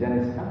 प्रिसीजन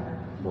इसका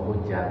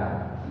बहुत ज़्यादा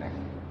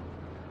नहीं।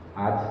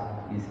 आज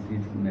इस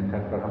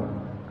मेथड पर हम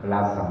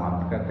क्लास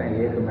समाप्त करते हैं।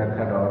 एक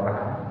मेथड और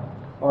रहा है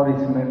और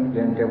इसमें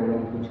प्लेन टेबल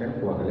में कुछ है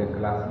तो अगले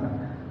क्लास में।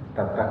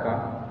 तब तक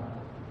आप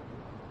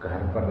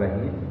घर पर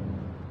रहिए,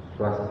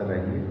 स्वस्थ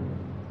रहिए।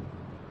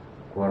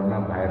 कोरोना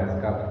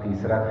वायरस का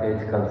तीसरा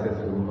फेज कल से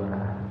शुरू हो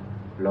रहा है,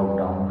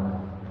 लॉकडाउन का,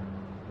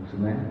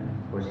 उसमें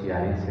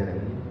होशियारी से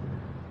रहिए,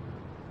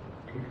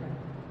 ठीक है।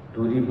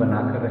 दूरी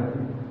बनाकर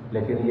रखिए,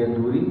 लेकिन ये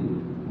दूरी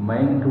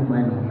मैन टू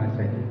मैन होना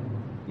चाहिए।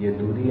 ये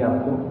दूरी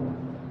आपको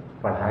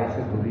पढ़ाई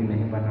से दूरी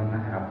नहीं बनाना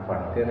है। आप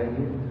पढ़ते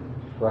रहिए,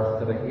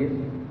 स्वस्थ रहिए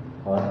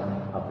और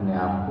अपने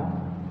आप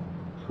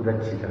को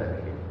सुरक्षित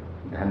रखिए।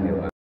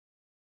 धन्यवाद।